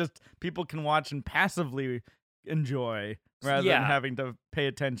something just people can watch and passively enjoy rather than yeah. having to pay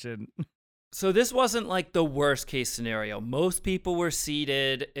attention. So this wasn't like the worst case scenario. Most people were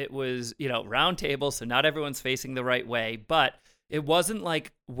seated. It was, round table, so not everyone's facing the right way, but it wasn't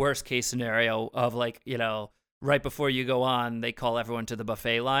like worst case scenario of like, right before you go on, they call everyone to the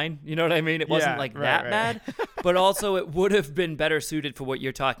buffet line. You know what I mean? It wasn't like that bad, but also it would have been better suited for what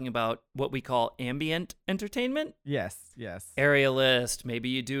you're talking about, what we call ambient entertainment. Yes. Aerialist, maybe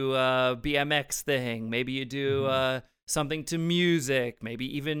you do a BMX thing, maybe you do something to music,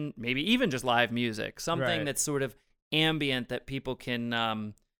 maybe even just live music, something that's sort of ambient that people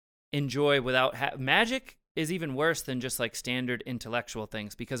can enjoy without magic is even worse than just like standard intellectual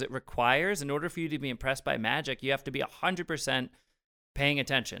things, because it requires, in order for you to be impressed by magic, you have to be 100% paying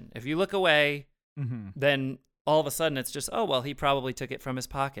attention. If you look away, then all of a sudden it's just, oh, well, he probably took it from his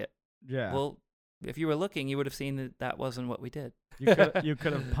pocket. Yeah. Well, if you were looking, you would have seen that wasn't what we did. You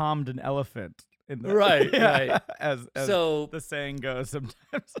could have palmed an elephant. Right. As so the saying goes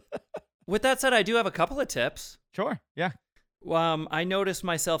sometimes. With that said, I do have a couple of tips. Sure. Yeah. I noticed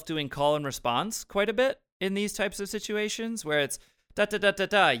myself doing call and response quite a bit in these types of situations where it's da da da da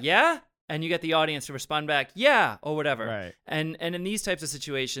da, yeah, and you get the audience to respond back, yeah, or whatever. Right. And in these types of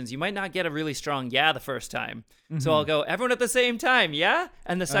situations, you might not get a really strong yeah the first time. So I'll go, everyone at the same time, yeah?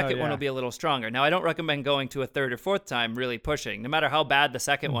 And the second one will be a little stronger. Now, I don't recommend going to a third or fourth time really pushing. No matter how bad the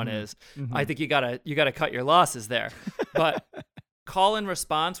second one is, I think you gotta cut your losses there. But call and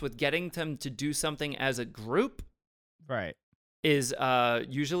response with getting them to do something as a group is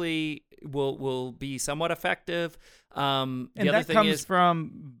usually will be somewhat effective. And the other that thing comes is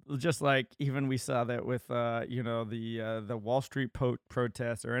from just like, even we saw that with the Wall Street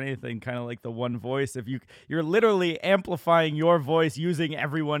protests or anything, kind of like the one voice. If you're literally amplifying your voice using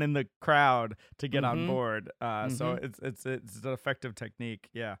everyone in the crowd to get on board, so it's an effective technique.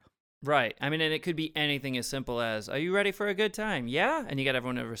 Yeah. Right. I mean, and it could be anything as simple as, are you ready for a good time? Yeah. And you get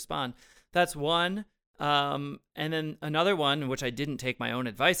everyone to respond. That's one. And then another one, which I didn't take my own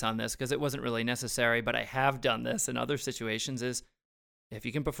advice on this because it wasn't really necessary, but I have done this in other situations, is if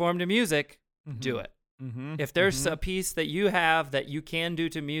you can perform to music, do it. If there's a piece that you have that you can do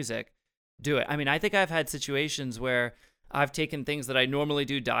to music, do it. I mean, I think I've had situations where I've taken things that I normally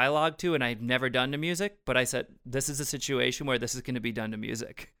do dialogue to and I've never done to music, but I said, this is a situation where this is going to be done to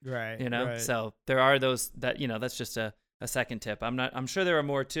music. Right. Right. So there are those that, that's just a second tip. I'm sure there are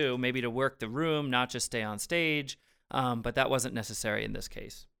more too, maybe to work the room, not just stay on stage. But that wasn't necessary in this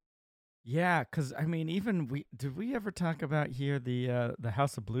case. Yeah, because I mean, did we ever talk about here the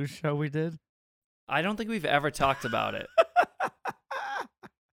House of Blues show we did? I don't think we've ever talked about it.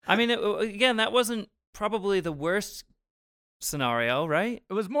 I mean, again, that wasn't probably the worst scenario, right?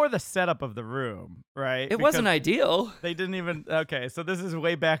 It was more the setup of the room, right? It wasn't ideal. They didn't even... Okay, so this is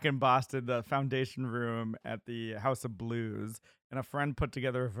way back in Boston, the Foundation Room at the House of Blues, and a friend put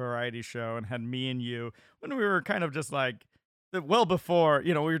together a variety show and had me and you when we were kind of just like, well before,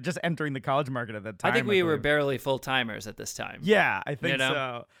 we were just entering the college market at that time. I think we were barely full-timers at this time. Yeah, I think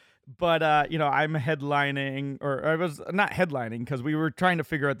so. But, I'm headlining, or I was not headlining because we were trying to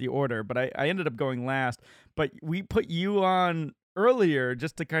figure out the order, but I ended up going last. But we put you on earlier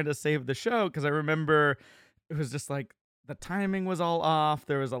just to kind of save the show because I remember it was just like the timing was all off.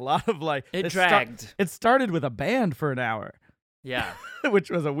 There was a lot of like... It dragged. It started with a band for an hour. Yeah. Which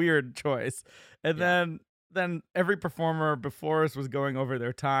was a weird choice. And then every performer before us was going over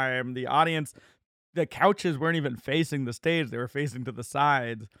their time. The audience... The couches weren't even facing the stage. They were facing to the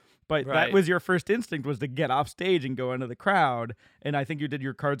sides. But that was your first instinct, was to get off stage and go into the crowd. And I think you did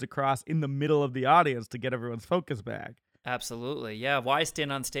your cards across in the middle of the audience to get everyone's focus back. Absolutely. Yeah. Why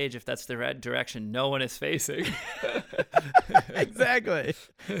stand on stage if that's the direction no one is facing? Exactly.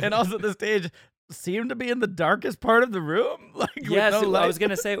 And also the stage seemed to be in the darkest part of the room. Yes, I was going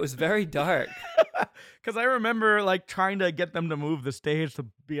to say it was very dark. Because I remember like trying to get them to move the stage to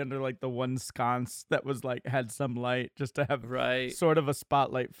be under like the one sconce that was like had some light, just to have sort of a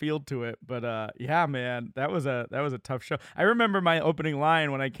spotlight feel to it. But yeah, man, that was a tough show. I remember my opening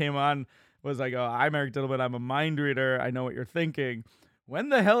line when I came on was like, "Oh, I'm Eric Dittelman. I'm a mind reader. I know what you're thinking. When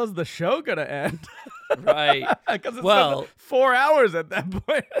the hell is the show gonna end?" Right. Because it's been 4 hours at that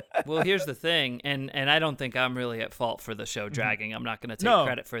point. Well, here's the thing, and I don't think I'm really at fault for the show dragging. I'm not going to take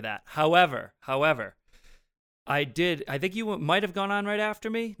credit for that. However, I did. I think you might have gone on right after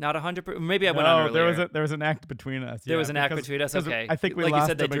me. Not 100%. Maybe I went on earlier. There was an act between us. There was an act between us. Okay. I think we like lost you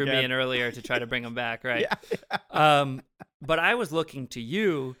said, they him drew again. me in earlier to try to bring him back, right? Yeah. But I was looking to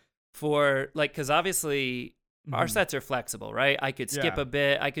you for like, because obviously our Mhm. sets are flexible, right? I could skip Yeah. a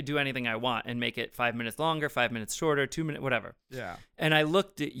bit. I could do anything I want and make it 5 minutes longer, 5 minutes shorter, 2 minutes, whatever. Yeah. And I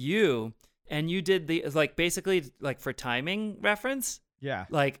looked at you, and you did the like basically like for timing reference. Yeah.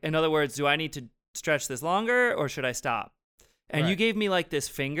 Like, in other words, do I need to stretch this longer or should I stop? And you Right. gave me like this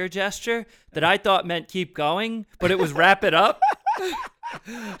finger gesture that I thought meant keep going, but it was wrap it up.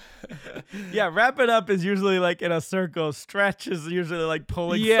 Yeah, wrap it up is usually like in a circle. Stretch is usually like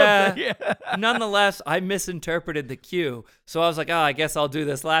pulling Yeah. something. Yeah. Nonetheless, I misinterpreted the cue. So I was like, oh, I guess I'll do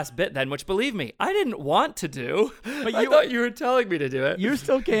this last bit then, which believe me, I didn't want to do. But I thought you were telling me to do it. You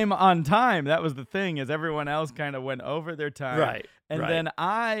still came on time. That was the thing, is everyone else kind of went over their time. Right. And right. then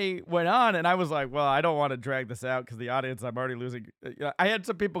I went on and I was like, well, I don't want to drag this out because the audience, I'm already losing. I had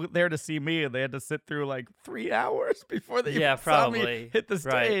some people there to see me and they had to sit through like 3 hours before they Yeah, even saw me probably. hit the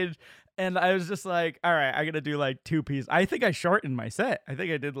Right. stage. And I was just like, all right, I got to do like 2 pieces. I think I shortened my set. I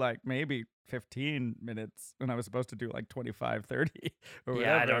think I did like maybe 15 minutes and I was supposed to do like 25, 30 or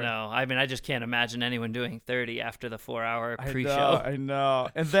whatever. Yeah, I don't know. I mean, I just can't imagine anyone doing 30 after the 4-hour I pre-show. know.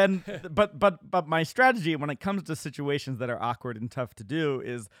 And then, but my strategy when it comes to situations that are awkward and tough to do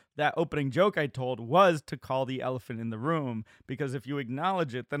is that opening joke I told was to call the elephant in the room, because if you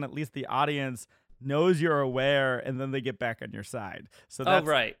acknowledge it, then at least the audience knows you're aware, and then they get back on your side. So that's,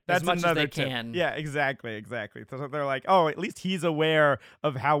 right. that's as much as another they tip. can. Yeah, exactly. So they're like, oh, at least he's aware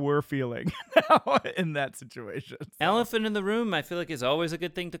of how we're feeling now in that situation. So. Elephant in the room, I feel like, is always a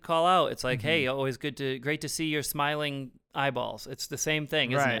good thing to call out. It's like, Mm-hmm. hey, always great to see your smiling eyeballs. It's the same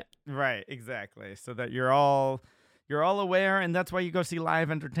thing, isn't it? Right, exactly. So that you're all aware, and that's why you go see live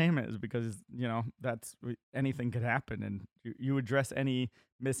entertainment, is because that's anything could happen, and you address any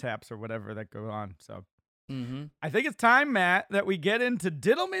mishaps or whatever that go on. So Mm-hmm. I think it's time, Matt, that we get into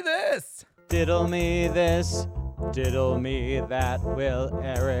Diddle Me This. Diddle me this, diddle me that. Will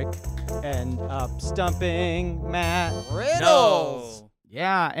Eric end up stumping Matt? Riddles! No.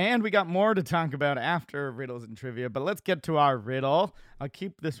 Yeah, and we got more to talk about after riddles and trivia, but let's get to our riddle. I'll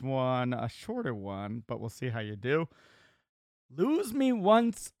keep this one a shorter one, but we'll see how you do. Lose me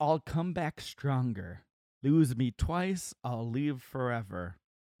once, I'll come back stronger. Lose me twice, I'll leave forever.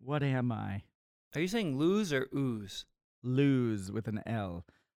 What am I? Are you saying lose or ooze? Lose with an L.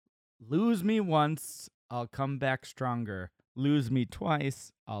 Lose me once, I'll come back stronger. Lose me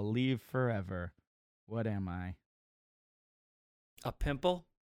twice, I'll leave forever. What am I? A pimple?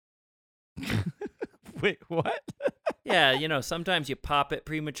 Wait, what? Yeah, sometimes you pop it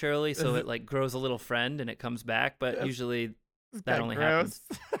prematurely so Is it like grows a little friend and it comes back, but That's- usually Is that only happens.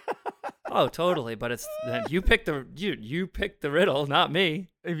 Oh, totally. But it's you picked the riddle, not me.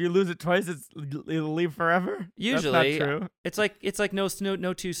 If you lose it twice, it'll leave forever. Usually, That's not true. it's like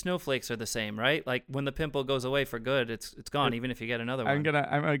no two snowflakes are the same, right? Like when the pimple goes away for good, it's gone, even if you get another one. I'm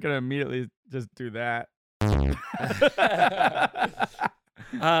gonna immediately just do that.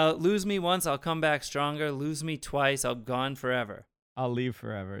 Lose me once, I'll come back stronger. Lose me twice, I'll gone forever. I'll leave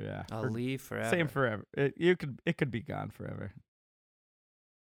forever. Yeah, I'll leave forever. Same forever. It could be gone forever.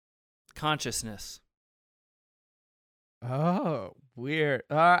 Consciousness. Oh, weird.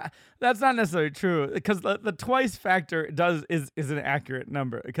 That's not necessarily true, because the twice factor is an accurate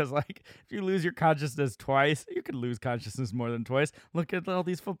number. Because like if you lose your consciousness twice, you could lose consciousness more than twice. Look at all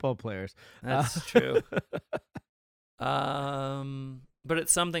these football players. That's true. But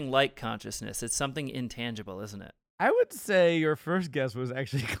it's something like consciousness. It's something intangible, isn't it? I would say your first guess was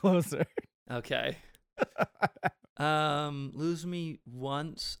actually closer. Okay. Lose me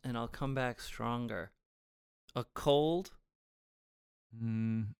once and I'll come back stronger. A cold?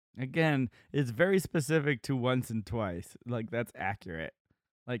 Again, it's very specific to once and twice. Like that's accurate.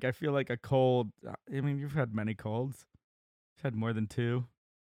 Like I feel like a cold. I mean, you've had many colds. You've had more than 2.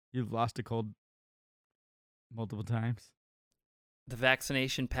 You've lost a cold multiple times. The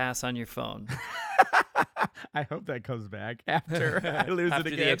vaccination pass on your phone. I hope that comes back after I lose After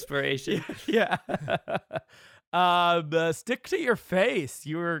it again. the expiration. Yeah. Stick to your face.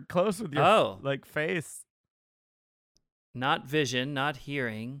 You were close with your face. Not vision, not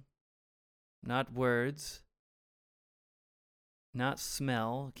hearing, not words, not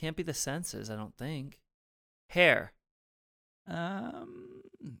smell. Can't be the senses, I don't think. Hair.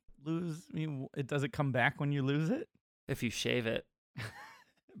 Lose me. Does it come back when you lose it? If you shave it.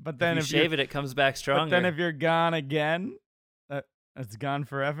 But then if you shave it comes back stronger. But then if you're gone again, it's gone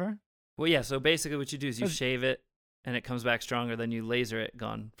forever. Well, yeah. So basically, what you do is you That's- shave it, and it comes back stronger. Then you laser it,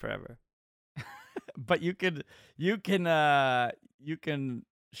 gone forever. But you can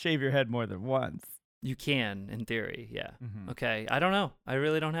shave your head more than once. You can, in theory, yeah. Mhm. Okay, I don't know. I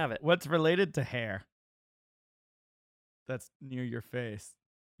really don't have it. What's related to hair? That's near your face.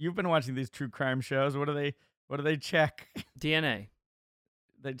 You've been watching these true crime shows. What do they check? DNA,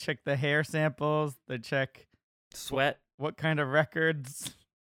 They check the hair samples. They check sweat, what kind of records.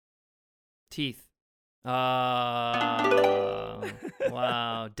 teeth.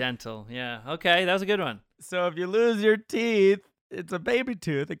 Wow, dental. Yeah. Okay, that was a good one. So if you lose your teeth, it's a baby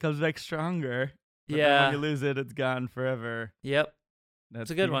tooth. It comes back stronger. But then Yeah. when you lose it, it's gone forever. Yep. That's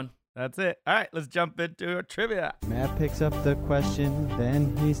That's a good the- one. That's it. All right, let's jump into a trivia. Matt picks up the question,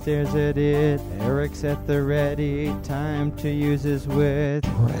 then he stares at it. Eric's at the ready, time to use his wit.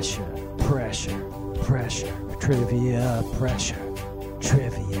 Pressure, pressure, pressure. Trivia, pressure,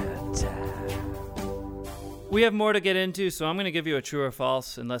 trivia time. We have more to get into, so I'm going to give you a true or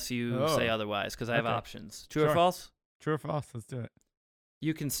false unless you Oh. say otherwise, because I have Okay. options. True or Sure. false? True or false? Let's do it.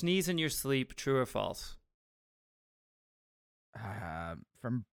 You can sneeze in your sleep. True or false?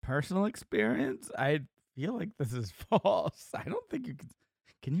 From personal experience, I feel like this is false. I don't think you can.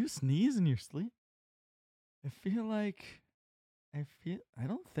 Can you sneeze in your sleep? I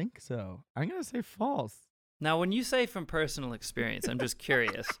don't think so. I'm gonna say false. Now, when you say from personal experience, I'm just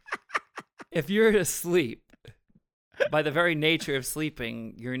curious. If you're asleep, by the very nature of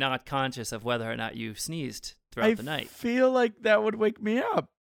sleeping, you're not conscious of whether or not you sneezed throughout the I night. feel like that would wake me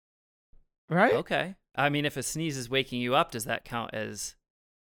up. Right? Okay. I mean, if a sneeze is waking you up, does that count as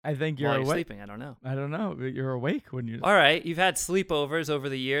I think you're while you're awake. sleeping? I don't know. I don't know. But you're awake when you. All right. You've had sleepovers over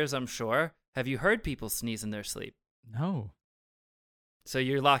the years, I'm sure. Have you heard people sneeze in their sleep? No. So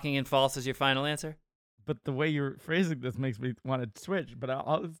you're locking in false as your final answer? But the way you're phrasing this makes me want to switch. But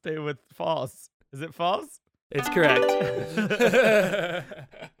I'll stay with false. Is it false? It's correct.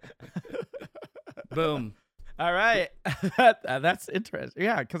 Boom. All right. That's interesting.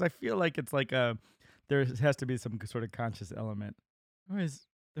 Yeah, because I feel like it's like there has to be some sort of conscious element. Otherwise,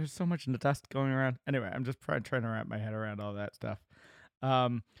 there's so much dust going around. Anyway, I'm just trying to wrap my head around all that stuff.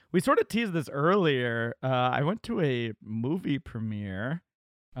 We sort of teased this earlier. I went to a movie premiere.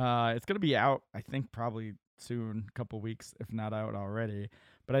 It's going to be out, I think, probably soon, a couple weeks, if not out already.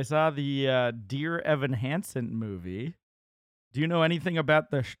 But I saw the Dear Evan Hansen movie. Do you know anything about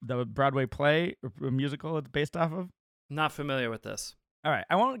the Broadway play or musical it's based off of? Not familiar with this. All right.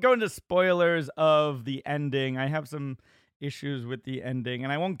 I won't go into spoilers of the ending. I have some issues with the ending,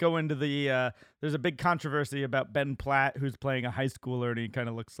 and I won't go into the there's a big controversy about Ben Platt, who's playing a high schooler, and he kind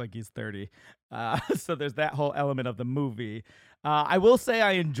of looks like he's 30. So there's that whole element of the movie. I will say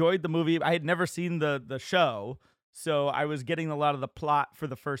I enjoyed the movie. I had never seen the show, so I was getting a lot of the plot for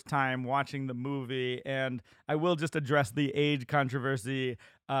the first time watching the movie, and I will just address the age controversy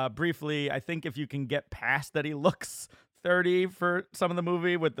briefly. I think if you can get past that he looks 30 for some of the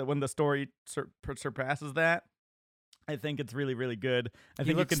movie when the story surpasses that, I think it's really, really good. I He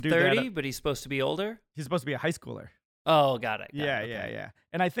think looks you can do 30, that. but he's supposed to be older? He's supposed to be a high schooler. Oh, got it. Yeah.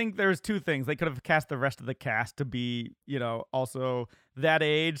 And I think there's two things. They could have cast the rest of the cast to be, also that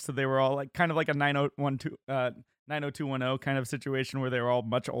age. So they were all like kind of like a 90210 kind of situation where they were all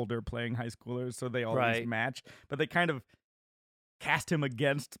much older playing high schoolers. So they always Right. match. But they kind of cast him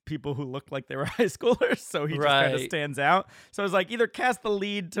against people who looked like they were high schoolers. So he just kind of Right. stands out. So it's like either cast the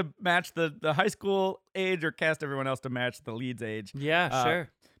lead to match the high school age or cast everyone else to match the lead's age. Yeah, sure.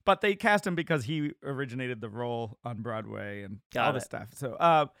 But they cast him because he originated the role on Broadway and Got all this it. stuff.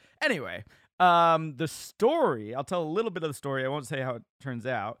 So anyway, the story, I'll tell a little bit of the story. I won't say how it turns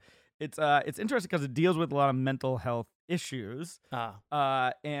out. It's interesting because it deals with a lot of mental health issues.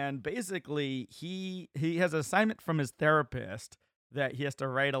 And basically he has an assignment from his therapist that he has to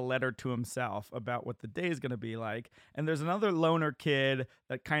write a letter to himself about what the day is going to be like. And there's another loner kid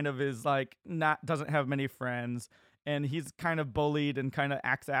that kind of is like doesn't have many friends. And he's kind of bullied and kind of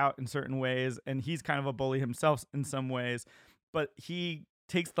acts out in certain ways. And he's kind of a bully himself in some ways. But he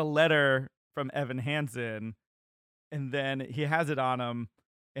takes the letter from Evan Hansen and then he has it on him.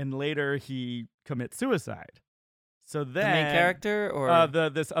 And later he commits suicide. So then The main character or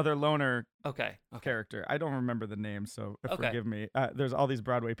this other loner okay. character. I don't remember the name, so Okay. forgive me. There's all these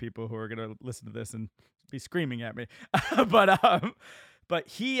Broadway people who are gonna listen to this and be screaming at me. But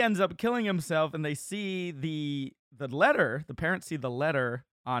he ends up killing himself, and they see the letter. The parents see the letter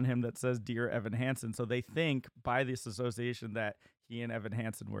on him that says "Dear Evan Hansen," so they think by this association that he and Evan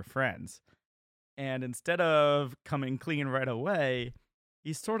Hansen were friends. And instead of coming clean right away,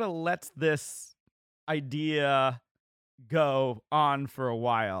 he sort of lets this idea go on for a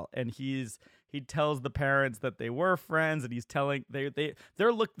while, and he's he tells the parents that they were friends, and he's telling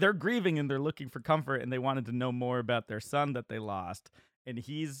they're grieving and they're looking for comfort, and they wanted to know more about their son that they lost, and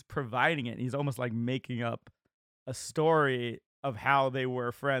he's providing it. He's almost like making up a story of how they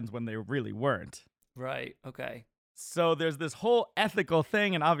were friends when they really weren't. Right. Okay. So there's this whole ethical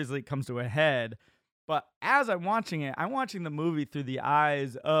thing, and obviously it comes to a head. But as I'm watching it, I'm watching the movie through the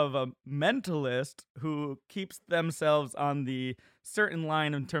eyes of a mentalist who keeps themselves on the certain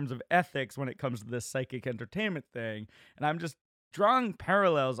line in terms of ethics when it comes to this psychic entertainment thing. And I'm just drawing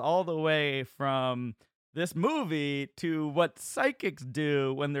parallels all the way from this movie to what psychics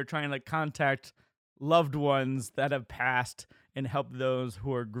do when they're trying to contact loved ones that have passed and help those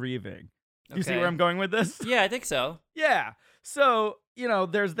who are grieving. Do you see where I'm going with this? Yeah, I think so. Yeah. So,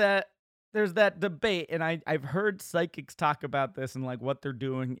 there's that debate, and I've heard psychics talk about this, and like what they're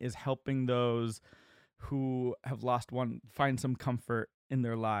doing is helping those who have lost one find some comfort in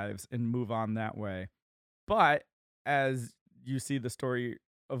their lives and move on that way. But as you see the story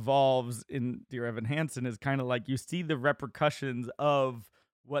evolves in Dear Evan Hansen, is kind of like you see the repercussions of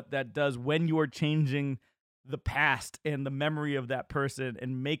what that does when you are changing the past and the memory of that person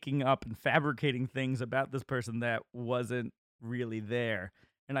and making up and fabricating things about this person that wasn't really there.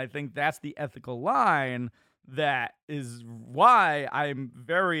 And I think that's the ethical line that is why I'm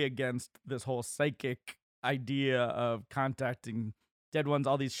very against this whole psychic idea of contacting dead ones,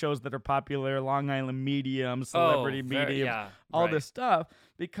 all these shows that are popular, Long Island Medium, Celebrity Medium, all this stuff,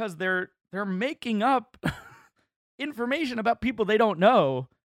 because they're making up information about people they don't know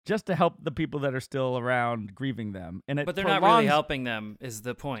just to help the people that are still around grieving them. But they're not really helping them is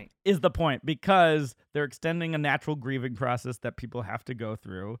the point. Because they're extending a natural grieving process that people have to go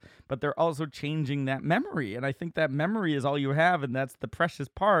through, but they're also changing that memory. And I think that memory is all you have, and that's the precious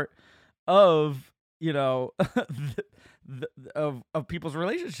part of, of people's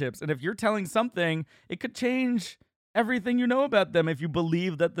relationships. And if you're telling something, it could change everything you know about them if you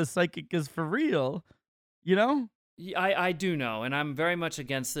believe that the psychic is for real, I do know, and I'm very much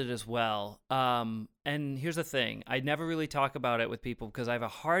against it as well. And here's the thing. I never really talk about it with people because I have a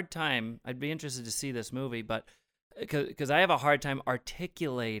hard time. I'd be interested to see this movie, but because I have a hard time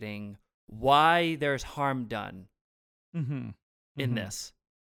articulating why there's harm done in this.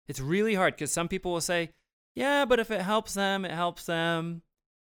 It's really hard because some people will say, yeah, but if it helps them, it helps them.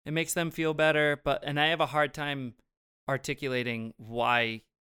 It makes them feel better. And I have a hard time articulating why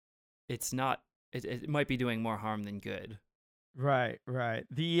it's not. It might be doing more harm than good. Right.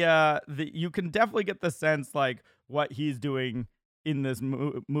 The you can definitely get the sense like what he's doing in this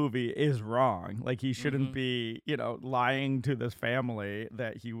movie is wrong. Like he shouldn't be, lying to this family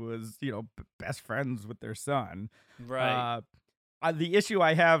that he was, best friends with their son. Right. The issue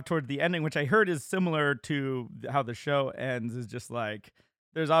I have toward the ending, which I heard is similar to how the show ends, is just like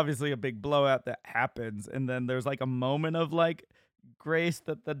there's obviously a big blowout that happens, and then there's like a moment of like grace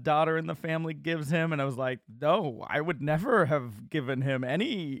that the daughter in the family gives him, and I was like, no, I would never have given him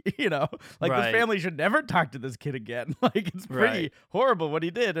any, this family should never talk to this kid again. Like it's pretty horrible what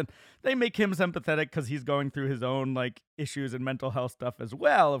he did, and they make him sympathetic because he's going through his own like issues and mental health stuff as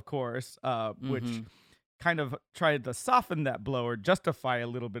well, of course, which kind of tried to soften that blow or justify a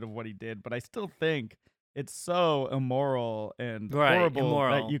little bit of what he did. But I still think it's so immoral and horrible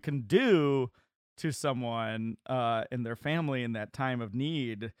that you can do to someone in their family in that time of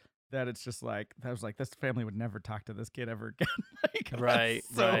need, that it's just like, I was like, this family would never talk to this kid ever again. Right.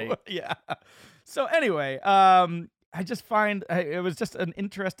 Yeah. So anyway, I just find it was just an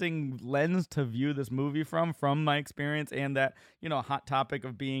interesting lens to view this movie from my experience, and that, hot topic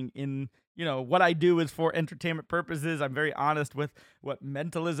of being in, what I do is for entertainment purposes. I'm very honest with what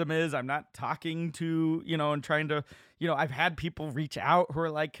mentalism is. I'm not talking to, and trying to, I've had people reach out who are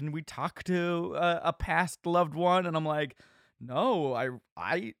like, can we talk to a past loved one? And I'm like, no,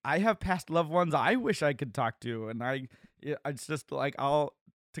 I have past loved ones I wish I could talk to. And it's just like,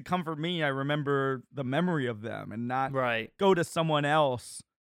 to comfort me, I remember the memory of them and not go to someone else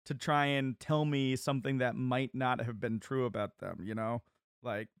to try and tell me something that might not have been true about them,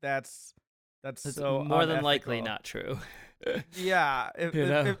 Like that's so more than unethical. Likely not true. Yeah,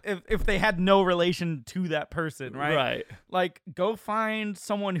 if they had no relation to that person, right? Right. Like, go find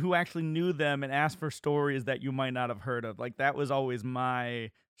someone who actually knew them and ask for stories that you might not have heard of. Like, that was always my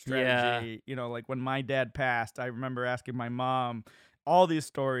strategy. Like when my dad passed, I remember asking my mom all these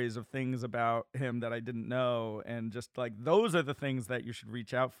stories of things about him that I didn't know, and just like those are the things that you should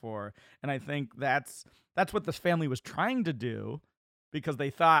reach out for. And I think that's what this family was trying to do, because they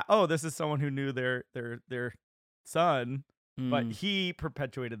thought, oh, this is someone who knew their son, But he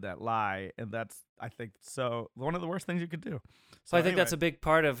perpetuated that lie, and that's, I think, so one of the worst things you could do. So I think that's a big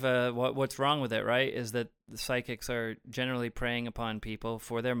part of what's wrong with it, right? Is that the psychics are generally preying upon people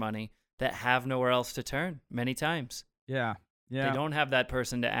for their money that have nowhere else to turn many times. Yeah. They don't have that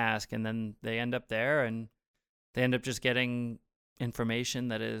person to ask, and then they end up there, and they end up just getting information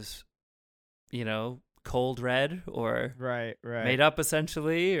that is, cold read or right. made up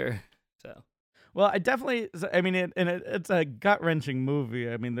essentially, or so. Well, it's a gut-wrenching movie.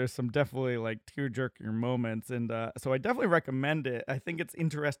 I mean, there's some definitely like tear-jerking moments, and so I definitely recommend it. I think it's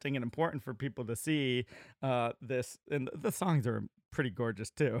interesting and important for people to see this, and the songs are pretty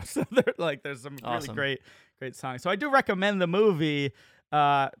gorgeous too. So there's some awesome. really great songs. So I do recommend the movie.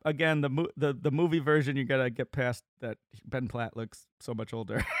 Again, the movie version, you gotta get past that Ben Platt looks so much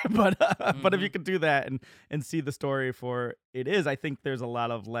older, but if you could do that and see the story for it is, I think there's a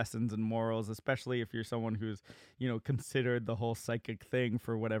lot of lessons and morals, especially if you're someone who's considered the whole psychic thing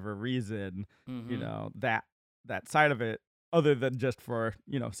for whatever reason, that side of it, other than just for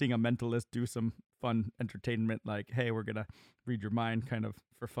seeing a mentalist do some fun entertainment, like, hey, we're gonna read your mind, kind of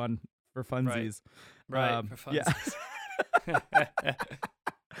for funsies, right? For funsies. Yeah.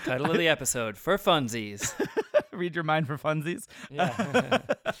 Title of the episode, For Funsies. Read your mind for funsies. Yeah.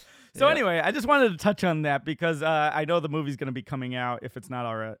 So anyway, I just wanted to touch on that because I know the movie's going to be coming out, if it's not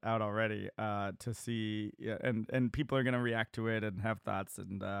out already, to see, and people are going to react to it and have thoughts.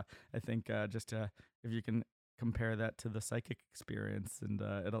 And I think if you can compare that to the psychic experience, and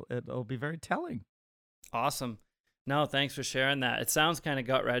it'll be very telling. Awesome. No, thanks for sharing that. It sounds kind of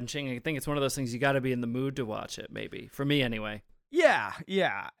gut-wrenching. I think it's one of those things you got to be in the mood to watch it, maybe. For me, anyway. Yeah.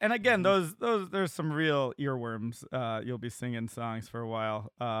 And again, those there's some real earworms. You'll be singing songs for a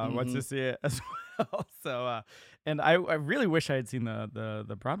while once you see it as well. So, and I really wish I had seen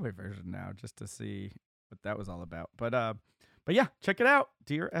the Broadway version now, just to see what that was all about. But yeah, check it out,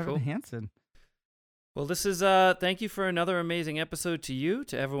 Dear Evan Hansen. Well, this is thank you for another amazing episode to you,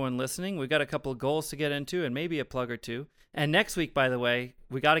 to everyone listening. We got a couple of goals to get into and maybe a plug or two. And next week, by the way,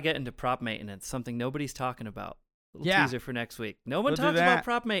 we got to get into prop maintenance, something nobody's talking about. Little teaser for next week. No one talks about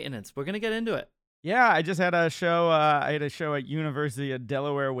prop maintenance. We're going to get into it. Yeah, I just had a show. I had a show at University of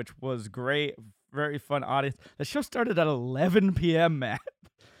Delaware, which was great. Very fun audience. The show started at 11 p.m., Matt.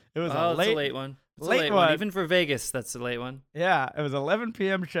 It was a late one. It's a late one. Even for Vegas, that's a late one. Yeah, it was 11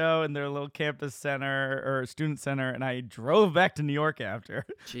 p.m. show in their little campus center or student center, and I drove back to New York after.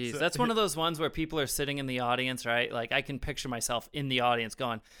 Jeez, that's one of those ones where people are sitting in the audience, right? Like, I can picture myself in the audience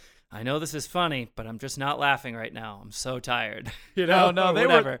going, I know this is funny, but I'm just not laughing right now. I'm so tired. No, they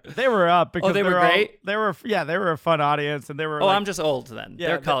were up because they were great. They were a fun audience, and they were. Oh, I'm just old then. Yeah,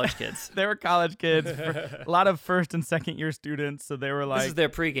 they're college kids. They were college kids. A lot of first and second year students, so they were like, this is their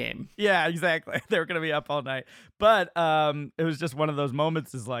pregame. Yeah, exactly. They were gonna be up all night, but it was just one of those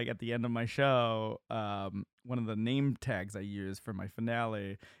moments. Is like at the end of my show, one of the name tags I use for my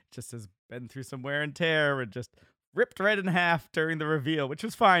finale just has been through some wear and tear and just ripped right in half during the reveal, which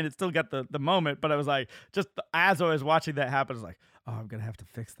was fine. It still got the moment, but I was like, just as I was watching that happen, I was like, oh, I'm going to have to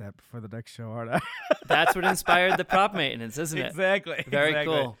fix that before the next show, aren't I? That's what inspired the prop maintenance, isn't it? Exactly. Very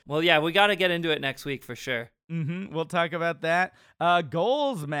cool. Well, yeah, we got to get into it next week for sure. We'll talk about that.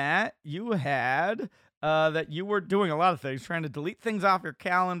 Goals, Matt, you had that you were doing a lot of things, trying to delete things off your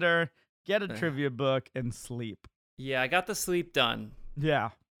calendar, get a trivia book, and sleep. Yeah, I got the sleep done.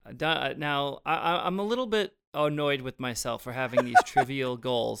 Yeah. Now, I'm a little bit annoyed with myself for having these trivial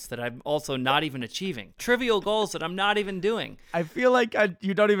goals that I'm also not even achieving. Trivial goals that I'm not even doing. I feel like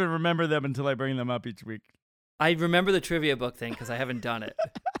you don't even remember them until I bring them up each week. I remember the trivia book thing because I haven't done it.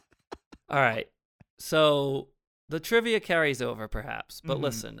 All right. So the trivia carries over perhaps. But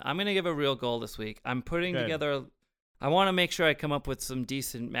listen, I'm going to give a real goal this week. I'm putting together, I want to make sure I come up with some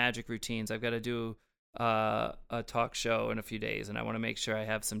decent magic routines. I've got to do a talk show in a few days, and I want to make sure I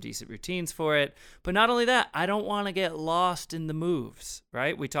have some decent routines for it. But not only that, I don't want to get lost in the moves,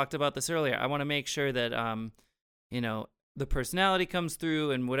 right? We talked about this earlier. I want to make sure that the personality comes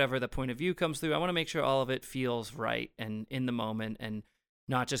through and whatever the point of view comes through. I want to make sure all of it feels right and in the moment and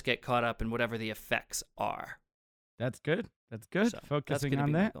not just get caught up in whatever the effects are. That's good. So focusing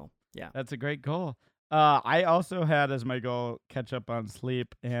on that. Yeah. That's a great goal. I also had as my goal catch up on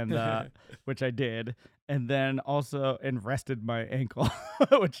sleep, and which I did, and then also rested my ankle,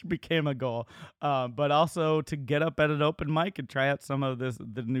 which became a goal. But also to get up at an open mic and try out some of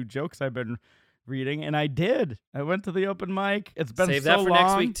the new jokes I've been reading, and I did. I went to the open mic. It's been Save so that for long.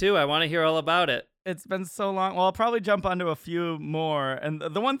 Next week too. I want to hear all about it. It's been so long. Well, I'll probably jump onto a few more. And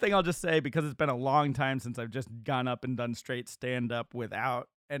the one thing I'll just say, because it's been a long time since I've just gone up and done straight stand-up without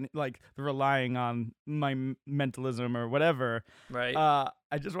and like relying on my mentalism or whatever. Right.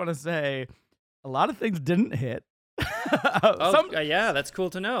 I just want to say a lot of things didn't hit. Yeah, that's cool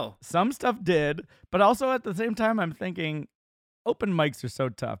to know. Some stuff did, but also at the same time, I'm thinking open mics are so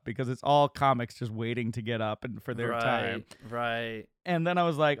tough because it's all comics just waiting to get up and for their time. Right. And then I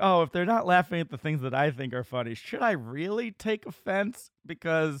was like, oh, if they're not laughing at the things that I think are funny, should I really take offense?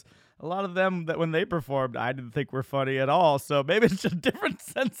 Because a lot of them that when they performed, I didn't think were funny at all. So maybe it's just a different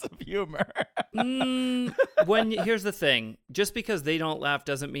sense of humor. Here's the thing. Just because they don't laugh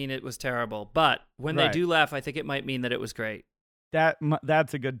doesn't mean it was terrible. But when they do laugh, I think it might mean that it was great.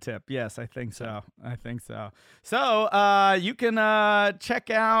 That's a good tip. Yes, I think so. So you can check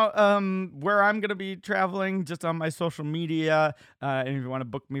out where I'm going to be traveling just on my social media. And if you want to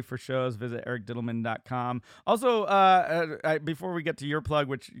book me for shows, visit ericdiddleman.com. Also, before we get to your plug,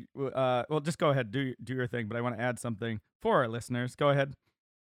 which, just go ahead, do your thing. But I want to add something for our listeners. Go ahead.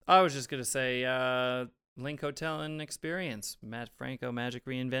 I was just going to say Link Hotel and Experience. Matt Franco Magic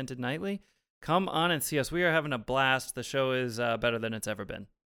Reinvented Nightly. Come on and see us. We are having a blast. The show is better than it's ever been.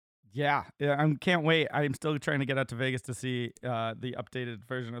 Yeah, I can't wait. I'm still trying to get out to Vegas to see the updated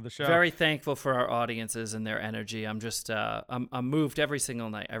version of the show. Very thankful for our audiences and their energy. I'm just, I'm moved every single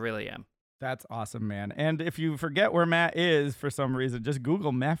night. I really am. That's awesome, man. And if you forget where Matt is for some reason, just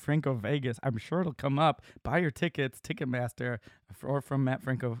Google Matt Franco Vegas. I'm sure it'll come up. Buy your tickets, Ticketmaster, or from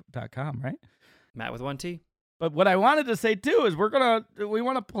mattfranco.com, right? Matt with one T. But what I wanted to say too is we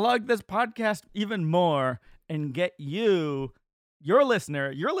want to plug this podcast even more and get your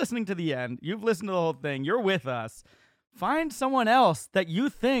listener, you're listening to the end, you've listened to the whole thing, you're with us. Find someone else that you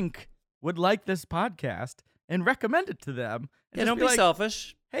think would like this podcast and recommend it to them. Yeah, don't be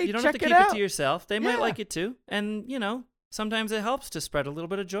selfish. Hey, you don't have to keep it to yourself. They might like it too. And, sometimes it helps to spread a little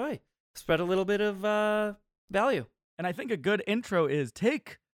bit of joy, spread a little bit of value. And I think a good intro is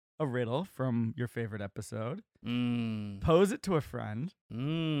take a riddle from your favorite episode, pose it to a friend,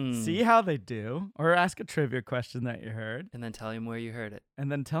 see how they do, or ask a trivia question that you heard. And then tell him where you heard it.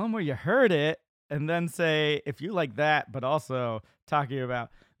 And then tell them where you heard it, and then say, if you like that, but also talking about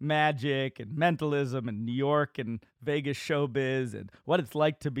magic and mentalism and New York and Vegas showbiz and what it's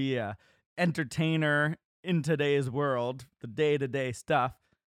like to be a entertainer in today's world, the day-to-day stuff,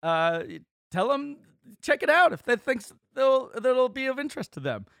 tell them, check it out if they think that'll be of interest to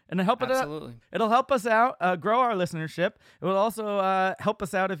them, and it'll help us out, grow our listenership. It will also help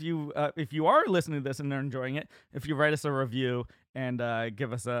us out if you are listening to this and they're enjoying it. If you write us a review and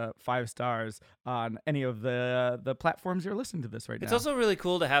give us 5 stars on any of the platforms you're listening to this right now. It's also really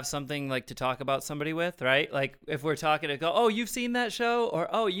cool to have something like to talk about somebody with, right? Like if we're talking to go, oh, you've seen that show, or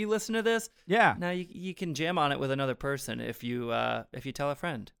oh, you listen to this. Yeah. Now you can jam on it with another person if you tell a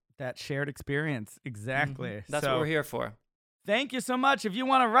friend. That shared experience. Exactly. Mm-hmm. That's what we're here for. Thank you so much. If you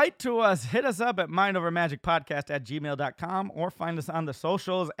want to write to us, hit us up at mindovermagicpodcast@gmail.com or find us on the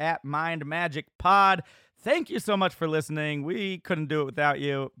socials at mindmagicpod. Thank you so much for listening. We couldn't do it without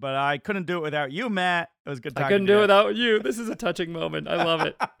you, but I couldn't do it without you, Matt. It was good talking to you. I couldn't do it without you. This is a touching moment. I love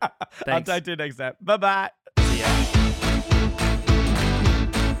it. Thanks. I'll talk to you next time. Bye-bye. See ya.